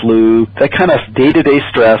got the flu. That kind of day-to-day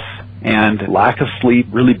stress and lack of sleep,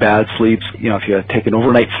 really bad sleeps. You know, if you take an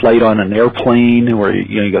overnight flight on an airplane where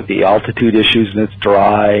you got the altitude issues and it's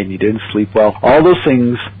dry and you didn't sleep well, all those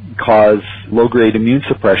things cause low-grade immune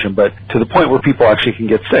suppression, but to the point where people actually can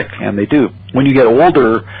get sick, and they do. When you get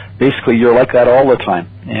older, basically you're like that all the time.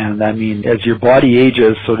 And I mean, as your body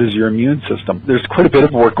ages, so does your immune system. There's quite a bit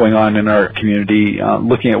of work going on in our community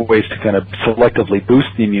looking at ways to kind of selectively boost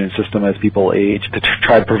the immune system as people age to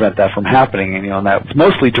try to prevent that from happening. And, that's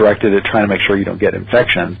mostly directed at trying to make sure you don't get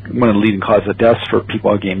infections. One of the leading causes of deaths for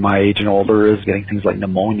people again my age and older is getting things like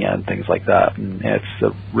pneumonia and things like that. And it's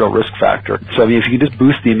a real risk factor. So, I mean, if you can just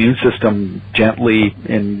boost the immune system gently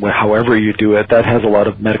in however you do it, that has a lot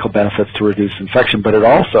of medical benefits to reduce infection, but it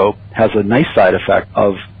also has a nice side effect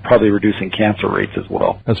of probably reducing cancer rates as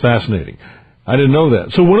well. That's fascinating. I didn't know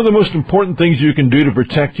that. So one of the most important things you can do to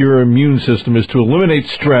protect your immune system is to eliminate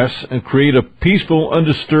stress and create a peaceful,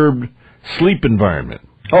 undisturbed sleep environment.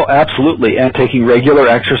 Oh, absolutely. And taking regular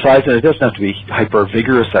exercise, and it doesn't have to be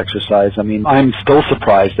hyper-vigorous exercise. I mean, I'm still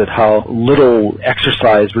surprised at how little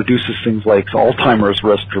exercise reduces things like Alzheimer's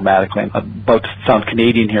risk dramatically. I'm about to sound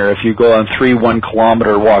Canadian here. If you go on 3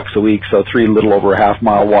 1-kilometer walks a week, so 3 little over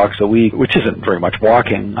half-mile walks a week, which isn't very much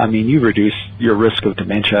walking, I mean, you reduce your risk of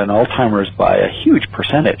dementia and Alzheimer's by a huge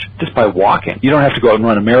percentage just by walking. You don't have to go out and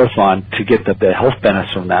run a marathon to get the health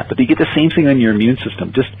benefits from that, but you get the same thing on your immune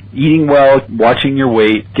system. Just eating well, watching your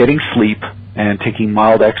weight, getting sleep, and taking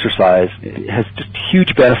mild exercise. It has just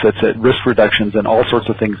huge benefits at risk reductions and all sorts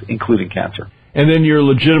of things, including cancer. And then you're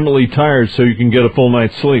legitimately tired so you can get a full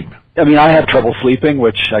night's sleep. I mean, I have trouble sleeping,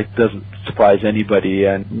 which doesn't surprise anybody.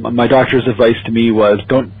 And my doctor's advice to me was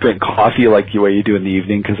don't drink coffee like the way you do in the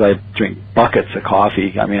evening, because I drink buckets of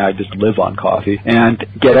coffee. I mean, I just live on coffee. And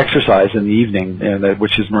get exercise in the evening,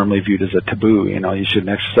 which is normally viewed as a taboo. You shouldn't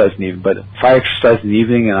exercise in the evening. But if I exercise in the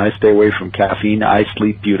evening and I stay away from caffeine, I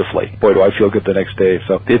sleep beautifully. Boy, do I feel good the next day.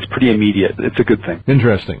 So it's pretty immediate. It's a good thing.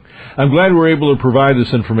 Interesting. I'm glad we're able to provide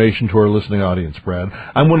this information to our listening audience, Brad.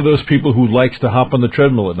 I'm one of those people who likes to hop on the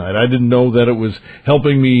treadmill at night. I didn't know that it was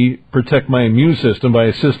helping me protect my immune system by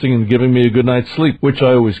assisting in giving me a good night's sleep, which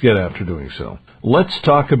I always get after doing so. Let's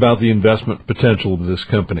talk about the investment potential of this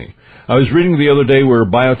company. I was reading the other day where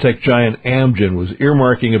biotech giant Amgen was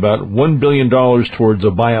earmarking about $1 billion towards a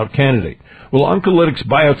buyout candidate. Will Oncolytics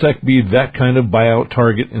Biotech be that kind of buyout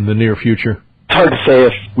target in the near future? It's hard to say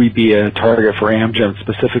if we'd be a target for Amgen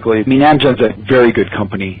specifically. I mean, Amgen's a very good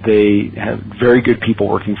company. They have very good people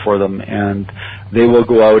working for them, and they will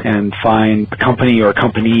go out and find a company or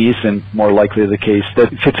companies, and more likely the case,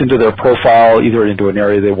 that fits into their profile, either into an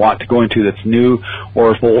area they want to go into that's new,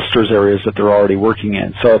 or bolsters areas that they're already working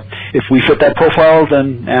in. So if we fit that profile,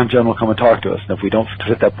 then Amgen will come and talk to us. And if we don't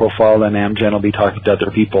fit that profile, then Amgen will be talking to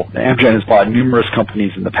other people. Amgen has bought numerous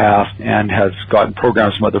companies in the past and has gotten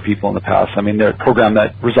programs from other people in the past. I mean, their program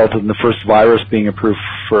that resulted in the first virus being approved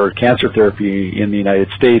for cancer therapy in the United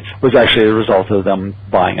States was actually a result of them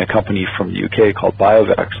buying a company from the UK called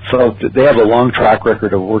Biovex. So they have a long track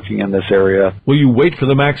record of working in this area. Will you wait for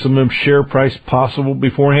the maximum share price possible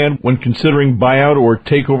beforehand when considering buyout or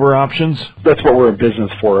takeover options? That's what we're in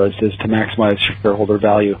business for, is to maximize shareholder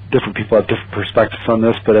value. Different people have different perspectives on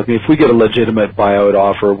this, but I mean, if we get a legitimate buyout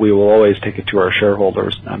offer, we will always take it to our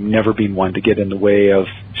shareholders. I've never been one to get in the way of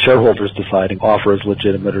shareholders deciding offer is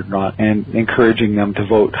legitimate or not, and encouraging them to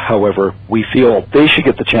vote however we feel they should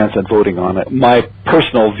get the chance at voting on it. My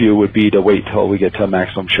personal view would be to wait till we get to a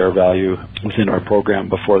maximum share value within our program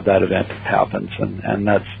before that event happens, and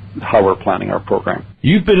that's how we're planning our program.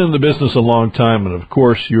 You've been in the business a long time, and of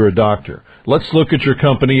course you're a doctor. Let's look at your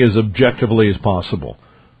company as objectively as possible.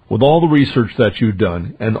 With all the research that you've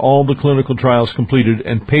done and all the clinical trials completed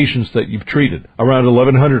and patients that you've treated, around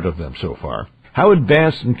 1,100 of them so far, how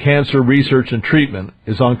advanced in cancer research and treatment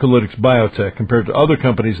is Oncolytics Biotech compared to other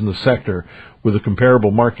companies in the sector with a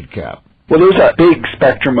comparable market cap? Well, there's a big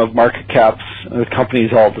spectrum of market caps,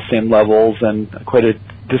 companies all at the same levels, and quite a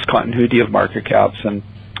discontinuity of market caps. And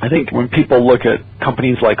I think when people look at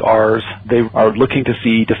companies like ours, they are looking to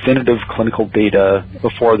see definitive clinical data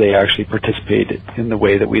before they actually participate in the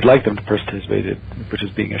way that we'd like them to participate, which is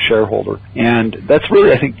being a shareholder. And that's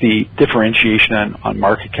really, I think, the differentiation on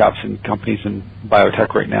market caps in companies in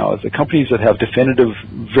biotech right now, is the companies that have definitive,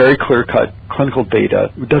 very clear-cut clinical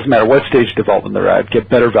data, it doesn't matter what stage of development they're at, get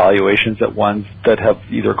better valuations at ones that have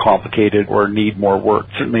either complicated or need more work.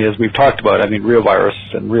 Certainly, as we've talked about, I mean, reovirus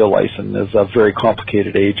and reolysin is a very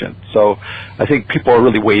complicated agent. So I think people are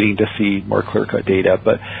really waiting to see more clear-cut data.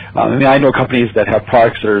 But I know companies that have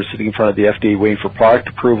products that are sitting in front of the FDA waiting for product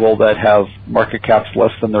approval that have market caps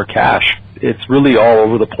less than their cash. It's really all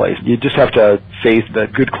over the place. You just have to have faith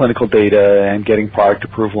that good clinical data and getting product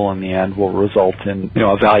approval in the end will result in,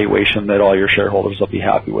 a valuation that all your shareholders will be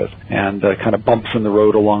happy with. And kind of bumps in the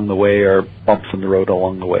road along the way are bumps in the road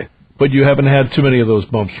along the way. But you haven't had too many of those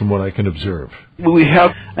bumps from what I can observe. We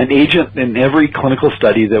have an agent in every clinical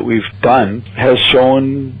study that we've done has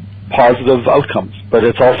shown positive outcomes, but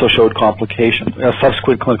it's also showed complications.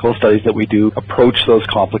 Subsequent clinical studies that we do approach those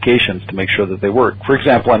complications to make sure that they work. For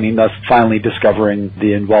example, us finally discovering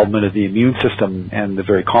the involvement of the immune system and the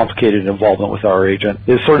very complicated involvement with our agent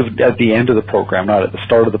is sort of at the end of the program, not at the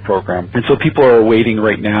start of the program. And so people are waiting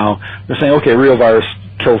right now. They're saying, okay, reovirus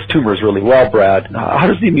kills tumors really well, Brad. How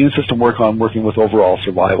does the immune system work on working with overall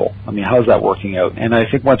survival? How's that working out? And I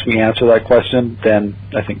think once we answer that question, then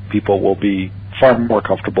I think people will be far more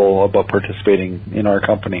comfortable about participating in our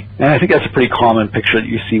company. And I think that's a pretty common picture that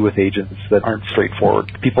you see with agents that aren't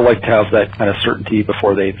straightforward. People like to have that kind of certainty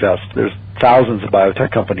before they invest. There's thousands of biotech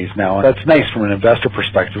companies now, and that's nice from an investor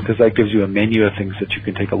perspective because that gives you a menu of things that you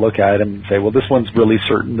can take a look at and say, well, this one's really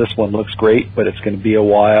certain, this one looks great, but it's going to be a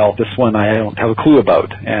while. This one I don't have a clue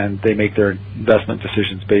about, and they make their investment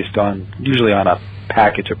decisions based on, usually on a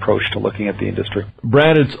package approach to looking at the industry.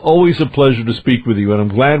 Brad, it's always a pleasure to speak with you, and I'm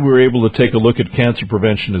glad we were able to take a look at cancer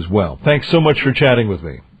prevention as well. Thanks so much for chatting with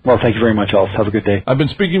me. Well, thank you very much, Ellis. Have a good day. I've been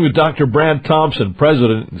speaking with Dr. Brad Thompson,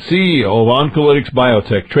 President and CEO of Oncolytics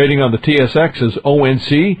Biotech, trading on the TSX as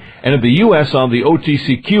ONC, and in the U.S. on the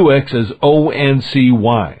OTCQX as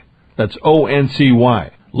ONCY. That's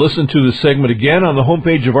ONCY. Listen to the segment again on the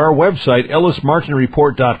homepage of our website,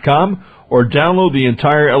 ellismartinreport.com, or download the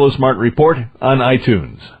entire Ellis Martin Report on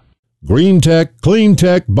iTunes. Green tech, clean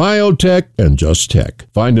tech, biotech, and just tech.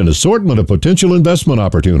 Find an assortment of potential investment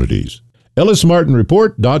opportunities.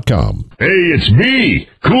 EllisMartinReport.com. Hey, it's me,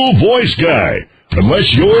 Cool Voice Guy.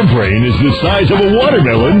 Unless your brain is the size of a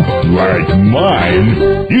watermelon, like mine,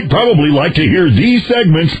 you'd probably like to hear these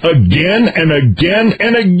segments again and again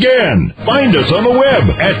and again. Find us on the web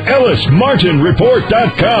at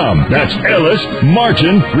EllisMartinReport.com. That's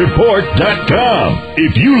EllisMartinReport.com.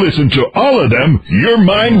 If you listen to all of them, your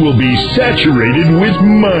mind will be saturated with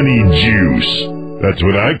money juice. That's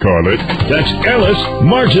what I call it. That's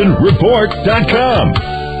EllisMartinReport.com.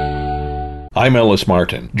 I'm Ellis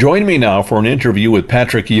Martin. Join me now for an interview with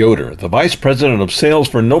Patrick Yoder, the Vice President of Sales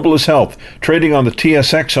for Nobilis Health, trading on the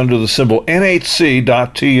TSX under the symbol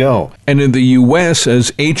NHC.TO. And in the U.S.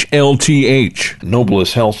 as HLTH.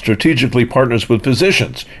 Nobilis Health strategically partners with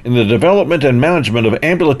physicians in the development and management of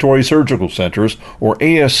ambulatory surgical centers, or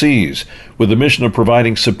ASCs, with the mission of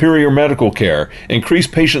providing superior medical care,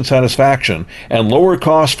 increased patient satisfaction, and lower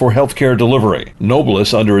costs for healthcare delivery.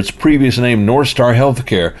 Nobilis, under its previous name Northstar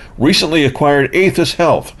Healthcare, recently acquired Athos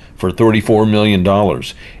Health for $34 million.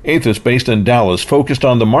 Athos, based in Dallas, focused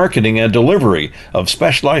on the marketing and delivery of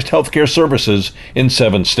specialized healthcare services in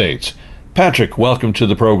 7 states. Patrick, welcome to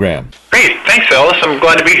the program. Great. Thanks, Ellis. I'm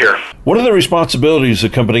glad to be here. What are the responsibilities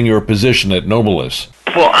accompanying your position at Nobilis?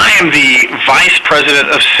 Well, I am the Vice President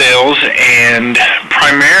of Sales and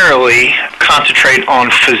primarily concentrate on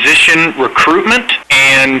physician recruitment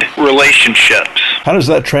and relationships. How does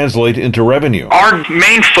that translate into revenue? Our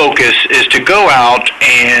main focus is to go out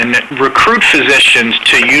and recruit physicians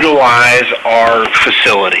to utilize our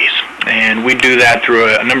facilities. And we do that through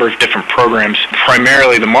a number of different programs,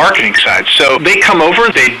 primarily the marketing side. So they come over,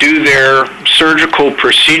 they do their surgical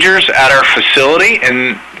procedures at our facility,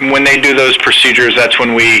 and when they do those procedures, that's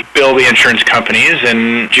when we bill the insurance companies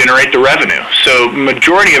and generate the revenue. So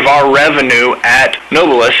majority of our revenue at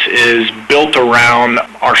Nobilis is built around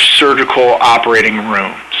our surgical operating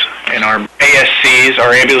rooms. in our ASCs,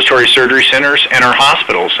 our ambulatory surgery centers, and our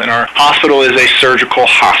hospitals. And our hospital is a surgical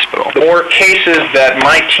hospital. The more cases that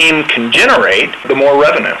my team can generate, the more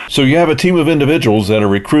revenue. So you have a team of individuals that are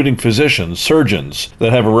recruiting physicians, surgeons,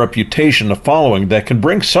 that have a reputation, a following, that can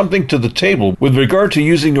bring something to the table with regard to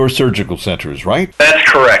using your surgical centers, right? That's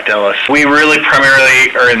correct, Ellis. We really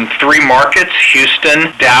primarily are in 3 markets,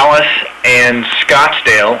 Houston, Dallas, and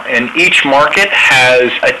Scottsdale, and each market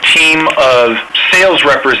has a team of sales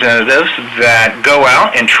representatives that go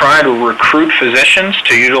out and try to recruit physicians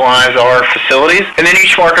to utilize our facilities. And then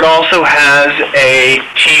each market also has a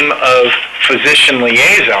team of physician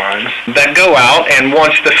liaisons that go out, and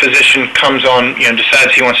once the physician comes on,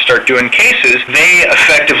 decides he wants to start doing cases, they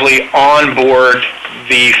effectively onboard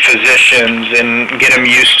the physicians and get them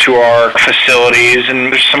used to our facilities,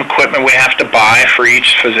 and there's some equipment we have to buy for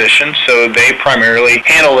each physician, so they primarily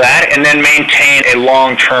handle that and then maintain a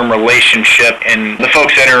long-term relationship and the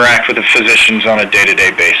folks that interact with the physicians on a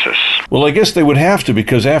day-to-day basis. Well, I guess they would have to,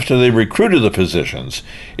 because after they recruited the physicians,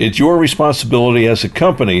 it's your responsibility as a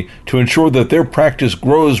company to ensure that their practice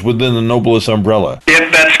grows within the Nobilis umbrella.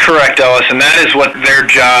 Yep, that's correct, Ellis, and that is what their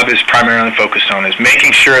job is primarily focused on, is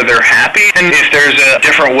making sure they're happy, and if there's a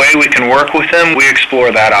different way we can work with them, we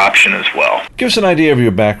explore that option as well. Give us an idea of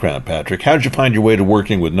your background, Patrick. How did you find your way to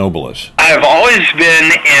working with Nobilis? I have always been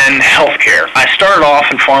in healthcare. I started off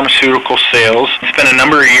in pharmaceutical sales, spent a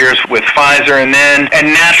number of years with Pfizer, and then a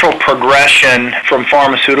natural progression from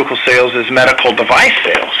pharmaceutical sales is medical device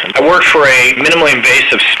sales. I worked for a minimally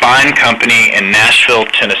invasive spine company in Nashville,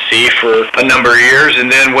 Tennessee for a number of years, and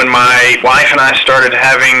then when my wife and I started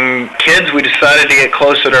having kids, we decided to get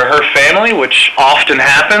closer to her family, which often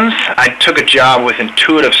happens. I took a job with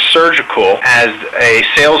Intuitive Surgical as a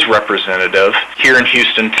sales representative here in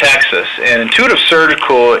Houston, Texas. And Intuitive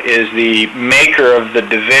Surgical is the maker of the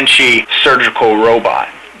Da Vinci surgical robot.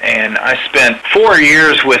 And I spent 4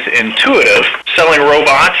 years with Intuitive selling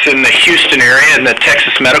robots in the Houston area, and the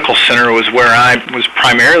Texas Medical Center was where I was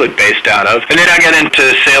primarily based out of. And then I got into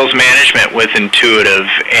sales management with Intuitive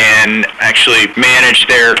and actually managed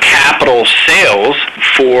their capital sales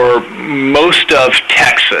for most of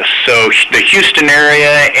Texas. So the Houston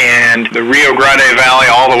area and the Rio Grande Valley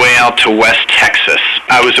all the way out to West Texas.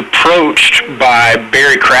 I was approached by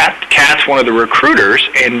Barry Katz, one of the recruiters,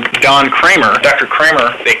 and Don Kramer, Dr.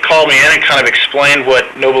 Kramer. They called me in and kind of explained what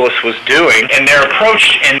Nobilis was doing, and they're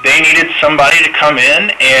approached, and they needed somebody to come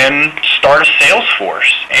in and start a sales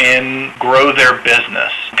force and grow their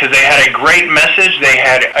business. Because they had a great message, they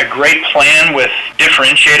had a great plan with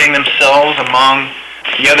differentiating themselves among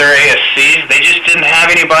the other ASCs. They just didn't have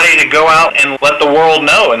anybody to go out and let the world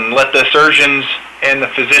know and let the surgeons and the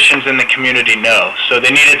physicians in the community know. So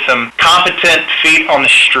they needed some competent feet on the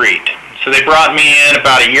street. So they brought me in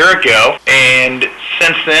about a year ago, and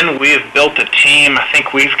since then we have built a team. I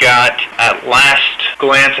think we've got, at last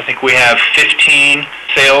glance, I think we have 15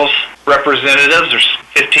 sales representatives. There's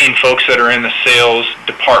 15 folks that are in the sales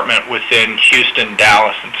department within Houston,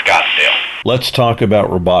 Dallas, and Scottsdale. Let's talk about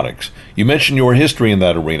robotics. You mentioned your history in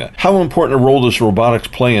that arena. How important a role does robotics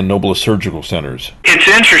play in Nobilis surgical centers? It's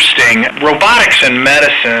interesting. Robotics in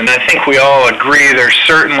medicine, I think we all agree there's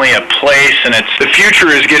certainly a place, and the future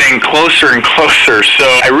is getting closer and closer. So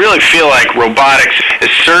I really feel like robotics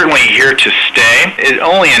is certainly here to stay. It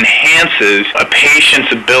only enhances a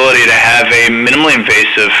patient's ability to have a minimally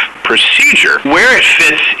invasive procedure. Where it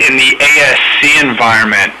fits in the ASC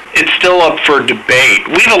environment, it's still up for debate.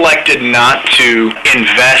 We've elected not to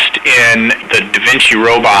invest in the Da Vinci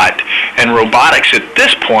robot and robotics at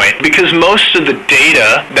this point because most of the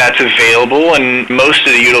data that's available and most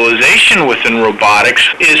of the utilization within robotics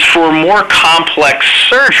is for more complex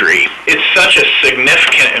surgery. It's such a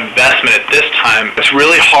significant investment at this time. It's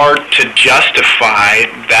really hard to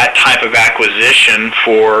justify that type of acquisition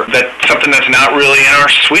for something that's not really in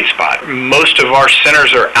our sweet spot. Most of our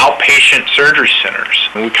centers are outpatient surgery centers.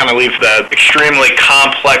 We kind of leave the extremely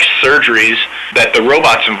complex surgeries that the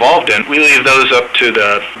robot's involved in, we leave those up to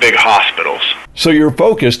the big hospitals. So your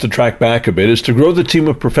focus, to track back a bit, is to grow the team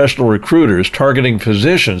of professional recruiters targeting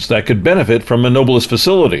physicians that could benefit from a Nobilis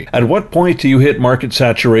facility. At what point do you hit market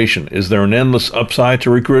saturation? Is there an endless upside to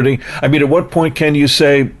recruiting? I mean, at what point can you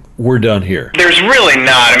say, we're done here? There's really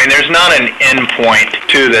not. I mean, there's not an end point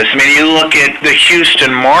to this. I mean, you look at the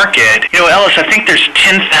Houston market, Ellis, I think there's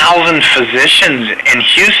 10,000 physicians in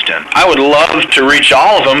Houston. I would love to reach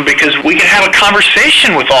all of them because we could have a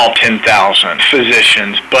conversation with all 10,000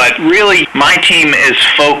 physicians. But really, my team is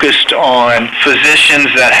focused on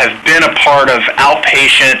physicians that have been a part of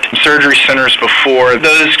outpatient surgery centers before.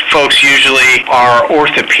 Those folks usually are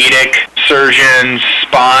orthopedic surgeons,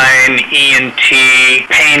 spine, ENT,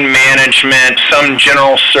 pain management, some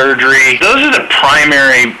general surgery. Those are the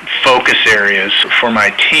primary focus areas for my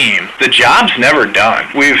team. The job's never done.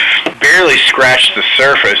 We've barely scratched the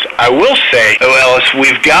surface. I will say, though, Ellis,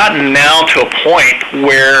 we've gotten now to a point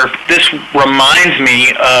where this reminds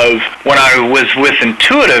me of when I was with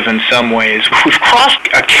Intuitive in some ways. We've crossed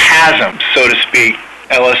a chasm, so to speak,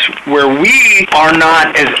 Ellis, where we are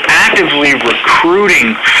not as actively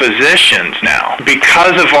recruiting physicians now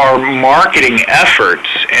because of our marketing efforts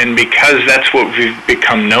and because that's what we've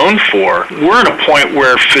become known for. We're at a point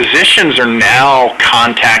where physicians are now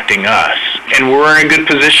contacting us, and we're in a good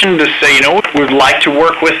position to say, we'd like to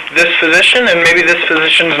work with this physician, and maybe this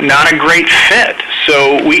physician's not a great fit.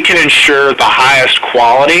 So we can ensure the highest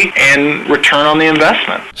quality and return on the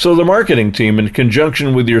investment. So the marketing team, in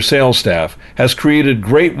conjunction with your sales staff, has created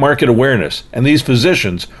great market awareness, and these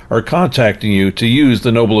physicians are contacting you to use the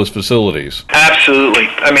Nobilis facilities. Absolutely.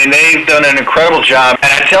 I mean, they've done an incredible job.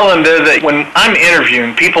 And I tell them that when I'm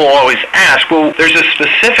interviewing, people always ask, well, there's a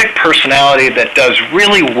specific personality that does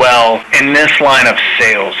really well in this line of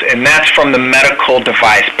sales, and that's from the medical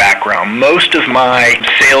device background. Most of my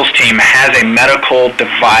sales team has a medical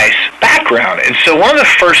device background. And so one of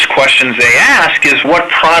the first questions they ask is, what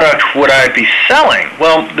product would I be selling?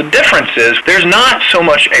 Well, the difference is there's not so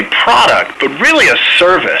much a product, but really a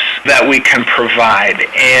service that we can provide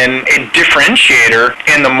and a differentiator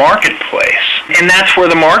in the marketplace. And that's where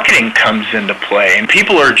the marketing comes into play. And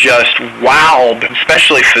people are just wowed,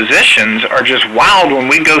 especially physicians are just wowed when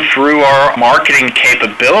we go through our marketing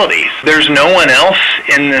capabilities. There's no one else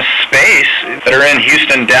in this space that are in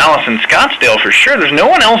Houston, Dallas, and Scottsdale for sure. There's no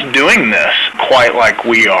one else doing this quite like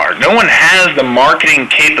we are. No one has the marketing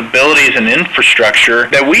capabilities and infrastructure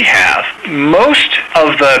that we have. Most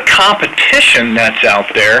of the competition that's out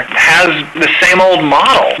there has the same old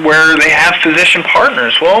model where they have physician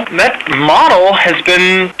partners. Well, that model has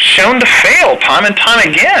been shown to fail time and time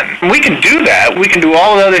again. We can do that. We can do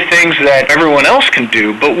all the other things that everyone else can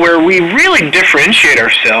do, but where we really differentiate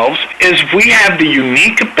ourselves is we have the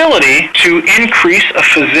unique ability to increase a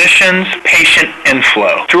physician's patient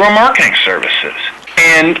inflow through our marketing services.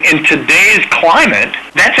 And in today's climate,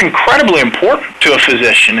 that's incredibly important to a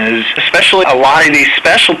physician, is especially a lot of these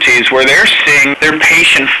specialties where they're seeing their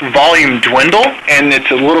patient volume dwindle and it's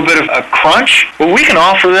a little bit of a crunch. Well, we can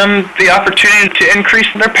offer them the opportunity to increase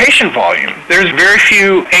their patient volume. There's very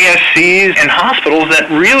few ASCs and hospitals that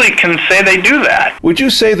really can say they do that. Would you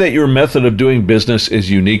say that your method of doing business is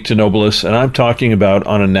unique to Nobilis, and I'm talking about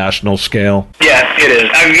on a national scale? Yeah, it is.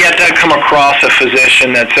 I've yet to come across a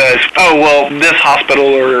physician that says, oh, well, this hospital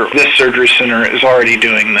or this surgery center is already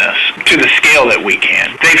doing this to the scale that we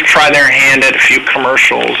can. They've tried their hand at a few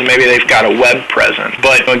commercials, and maybe they've got a web presence.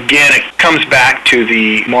 But again, it comes back to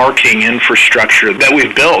the marketing infrastructure that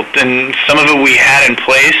we've built. And some of it we had in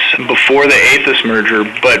place before the Aethys merger,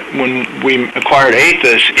 but when we acquired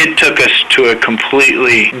Aethys, it took us to a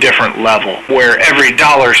completely different level, where every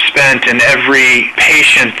dollar spent and every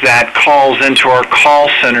patient that calls into our call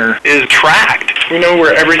center is tracked. We know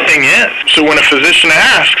where everything is. So when a physician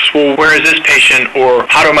asks, well, where is this patient, or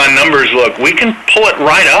how do my numbers look, we can pull it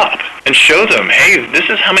right up and show them, hey, this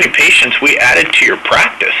is how many patients we added to your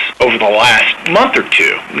practice over the last month or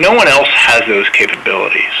two. No one else has those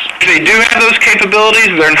capabilities. If they do have those capabilities,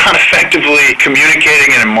 they're not effectively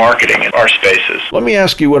communicating and marketing in our spaces. Let me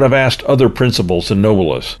ask you what I've asked other principals in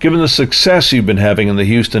Nobilis. Given the success you've been having in the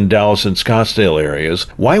Houston, Dallas, and Scottsdale areas,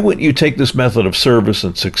 why wouldn't you take this method of service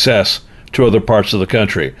and success to other parts of the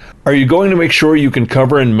country? Are you going to make sure you can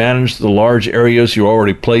cover and manage the large areas you're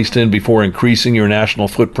already placed in before increasing your national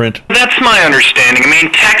footprint? That's my understanding. I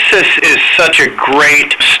mean, Texas is such a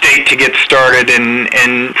great state to get started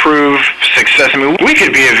and prove success. I mean, we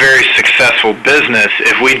could be a very successful business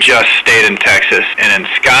if we just stayed in Texas and in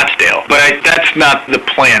Scottsdale. But that's not the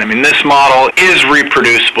plan. I mean, this model is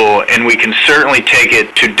reproducible, and we can certainly take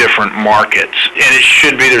it to different markets. And it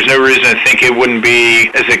should be. There's no reason to think it wouldn't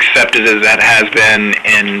be as accepted as that has been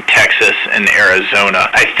in Texas and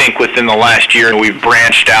Arizona. I think within the last year, we've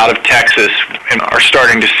branched out of Texas and are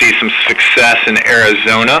starting to see some success in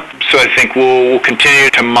Arizona. So I think we'll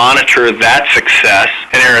continue to monitor that success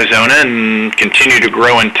in Arizona and continue to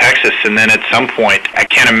grow in Texas. And then at some point, I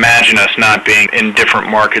can't imagine us not being in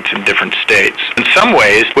different markets in different states. In some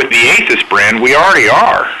ways, with the Aethys brand, we already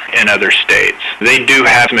are in other states. They do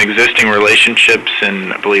have some existing relationships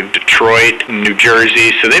in, I believe, Detroit and New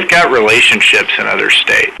Jersey. So they've got relationships relationships in other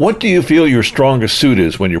states. What do you feel your strongest suit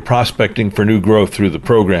is when you're prospecting for new growth through the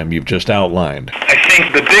program you've just outlined? I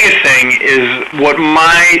think the biggest thing is what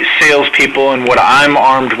my salespeople and what I'm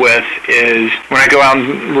armed with is when I go out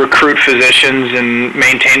and recruit physicians and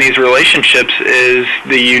maintain these relationships is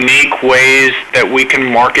the unique ways that we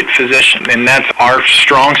can market physicians. And that's our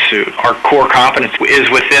strong suit. Our core competence is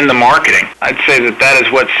within the marketing. I'd say that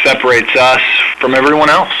is what separates us from everyone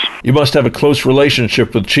else. You must have a close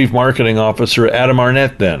relationship with Chief Marketing Officer Adam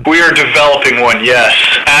Arnett then. We are developing one, yes.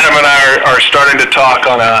 Adam and I are starting to talk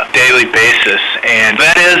on a daily basis, and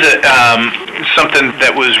that is something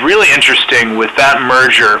that was really interesting with that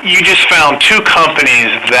merger. You just found two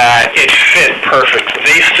companies that it fit perfectly.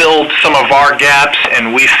 They filled some of our gaps,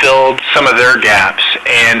 and we filled some of their gaps.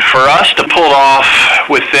 And for us to pull off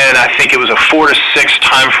within, I think it was a 4 to 6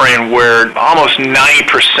 time frame where almost 90%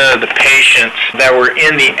 of the patients that were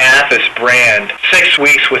in the Athos brand, 6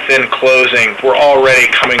 weeks within closing, were already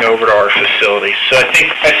coming over to our facility. So I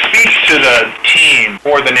think that speaks to the team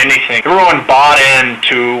more than anything. Everyone bought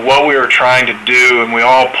into what we were trying to do, and we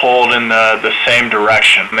all pulled in the same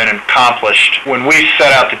direction and accomplished. When we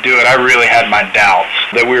set out to do it, I really had my doubts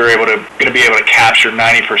that we were going to be able to capture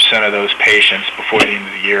 90% of those patients before the end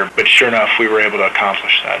of the year. But sure enough, we were able to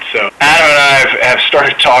accomplish that. So Adam and I have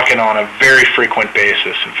started talking on a very frequent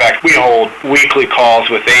basis. In fact, we hold weekly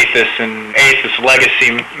calls with Athos and Athos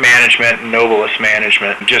Legacy Management and Nobilis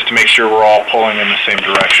Management just to make sure we're all pulling in the same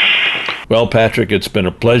direction. Well, Patrick, it's been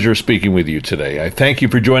a pleasure speaking with you today. I thank you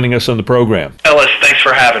for joining us on the program. Ellis, thanks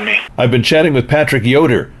for having me. I've been chatting with Patrick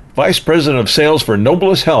Yoder, Vice President of Sales for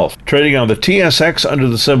Nobilis Health, trading on the TSX under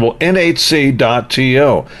the symbol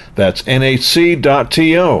NHC.TO. That's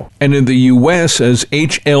NHC.TO. And in the U.S. as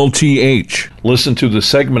HLTH. Listen to the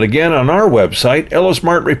segment again on our website,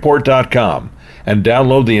 ellismartinreport.com, and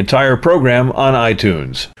download the entire program on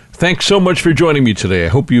iTunes. Thanks so much for joining me today. I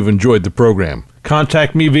hope you've enjoyed the program.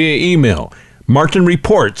 Contact me via email,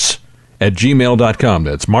 martinreports@gmail.com.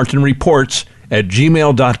 That's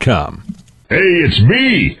martinreports@gmail.com. Hey, it's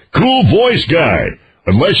me, Cool Voice Guy.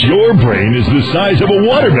 Unless your brain is the size of a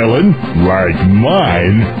watermelon, like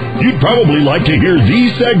mine, you'd probably like to hear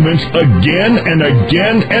these segments again and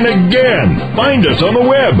again and again. Find us on the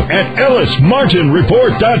web at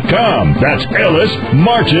ellismartinreport.com. That's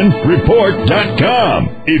ellismartinreport.com.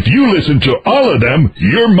 If you listen to all of them,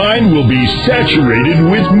 your mind will be saturated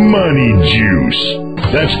with money juice.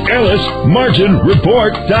 That's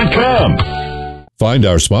ellismartinreport.com. Find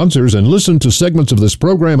our sponsors and listen to segments of this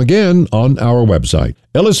program again on our website,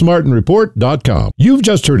 ellismartinreport.com. You've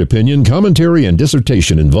just heard opinion, commentary, and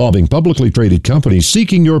dissertation involving publicly traded companies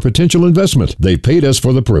seeking your potential investment. They paid us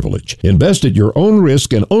for the privilege. Invest at your own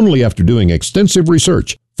risk and only after doing extensive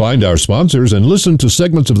research. Find our sponsors and listen to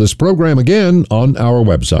segments of this program again on our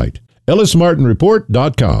website,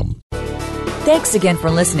 ellismartinreport.com. Thanks again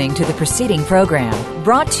for listening to the preceding program,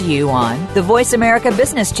 brought to you on the Voice America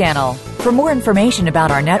Business Channel. For more information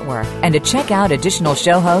about our network and to check out additional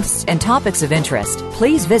show hosts and topics of interest,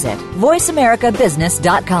 please visit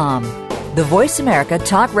voiceamericabusiness.com. The Voice America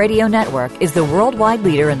Talk Radio Network is the worldwide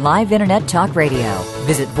leader in live Internet talk radio.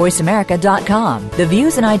 Visit voiceamerica.com. The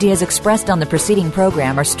views and ideas expressed on the preceding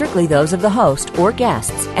program are strictly those of the host or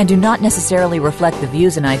guests and do not necessarily reflect the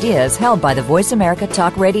views and ideas held by the Voice America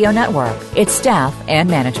Talk Radio Network, its staff, and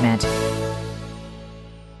management.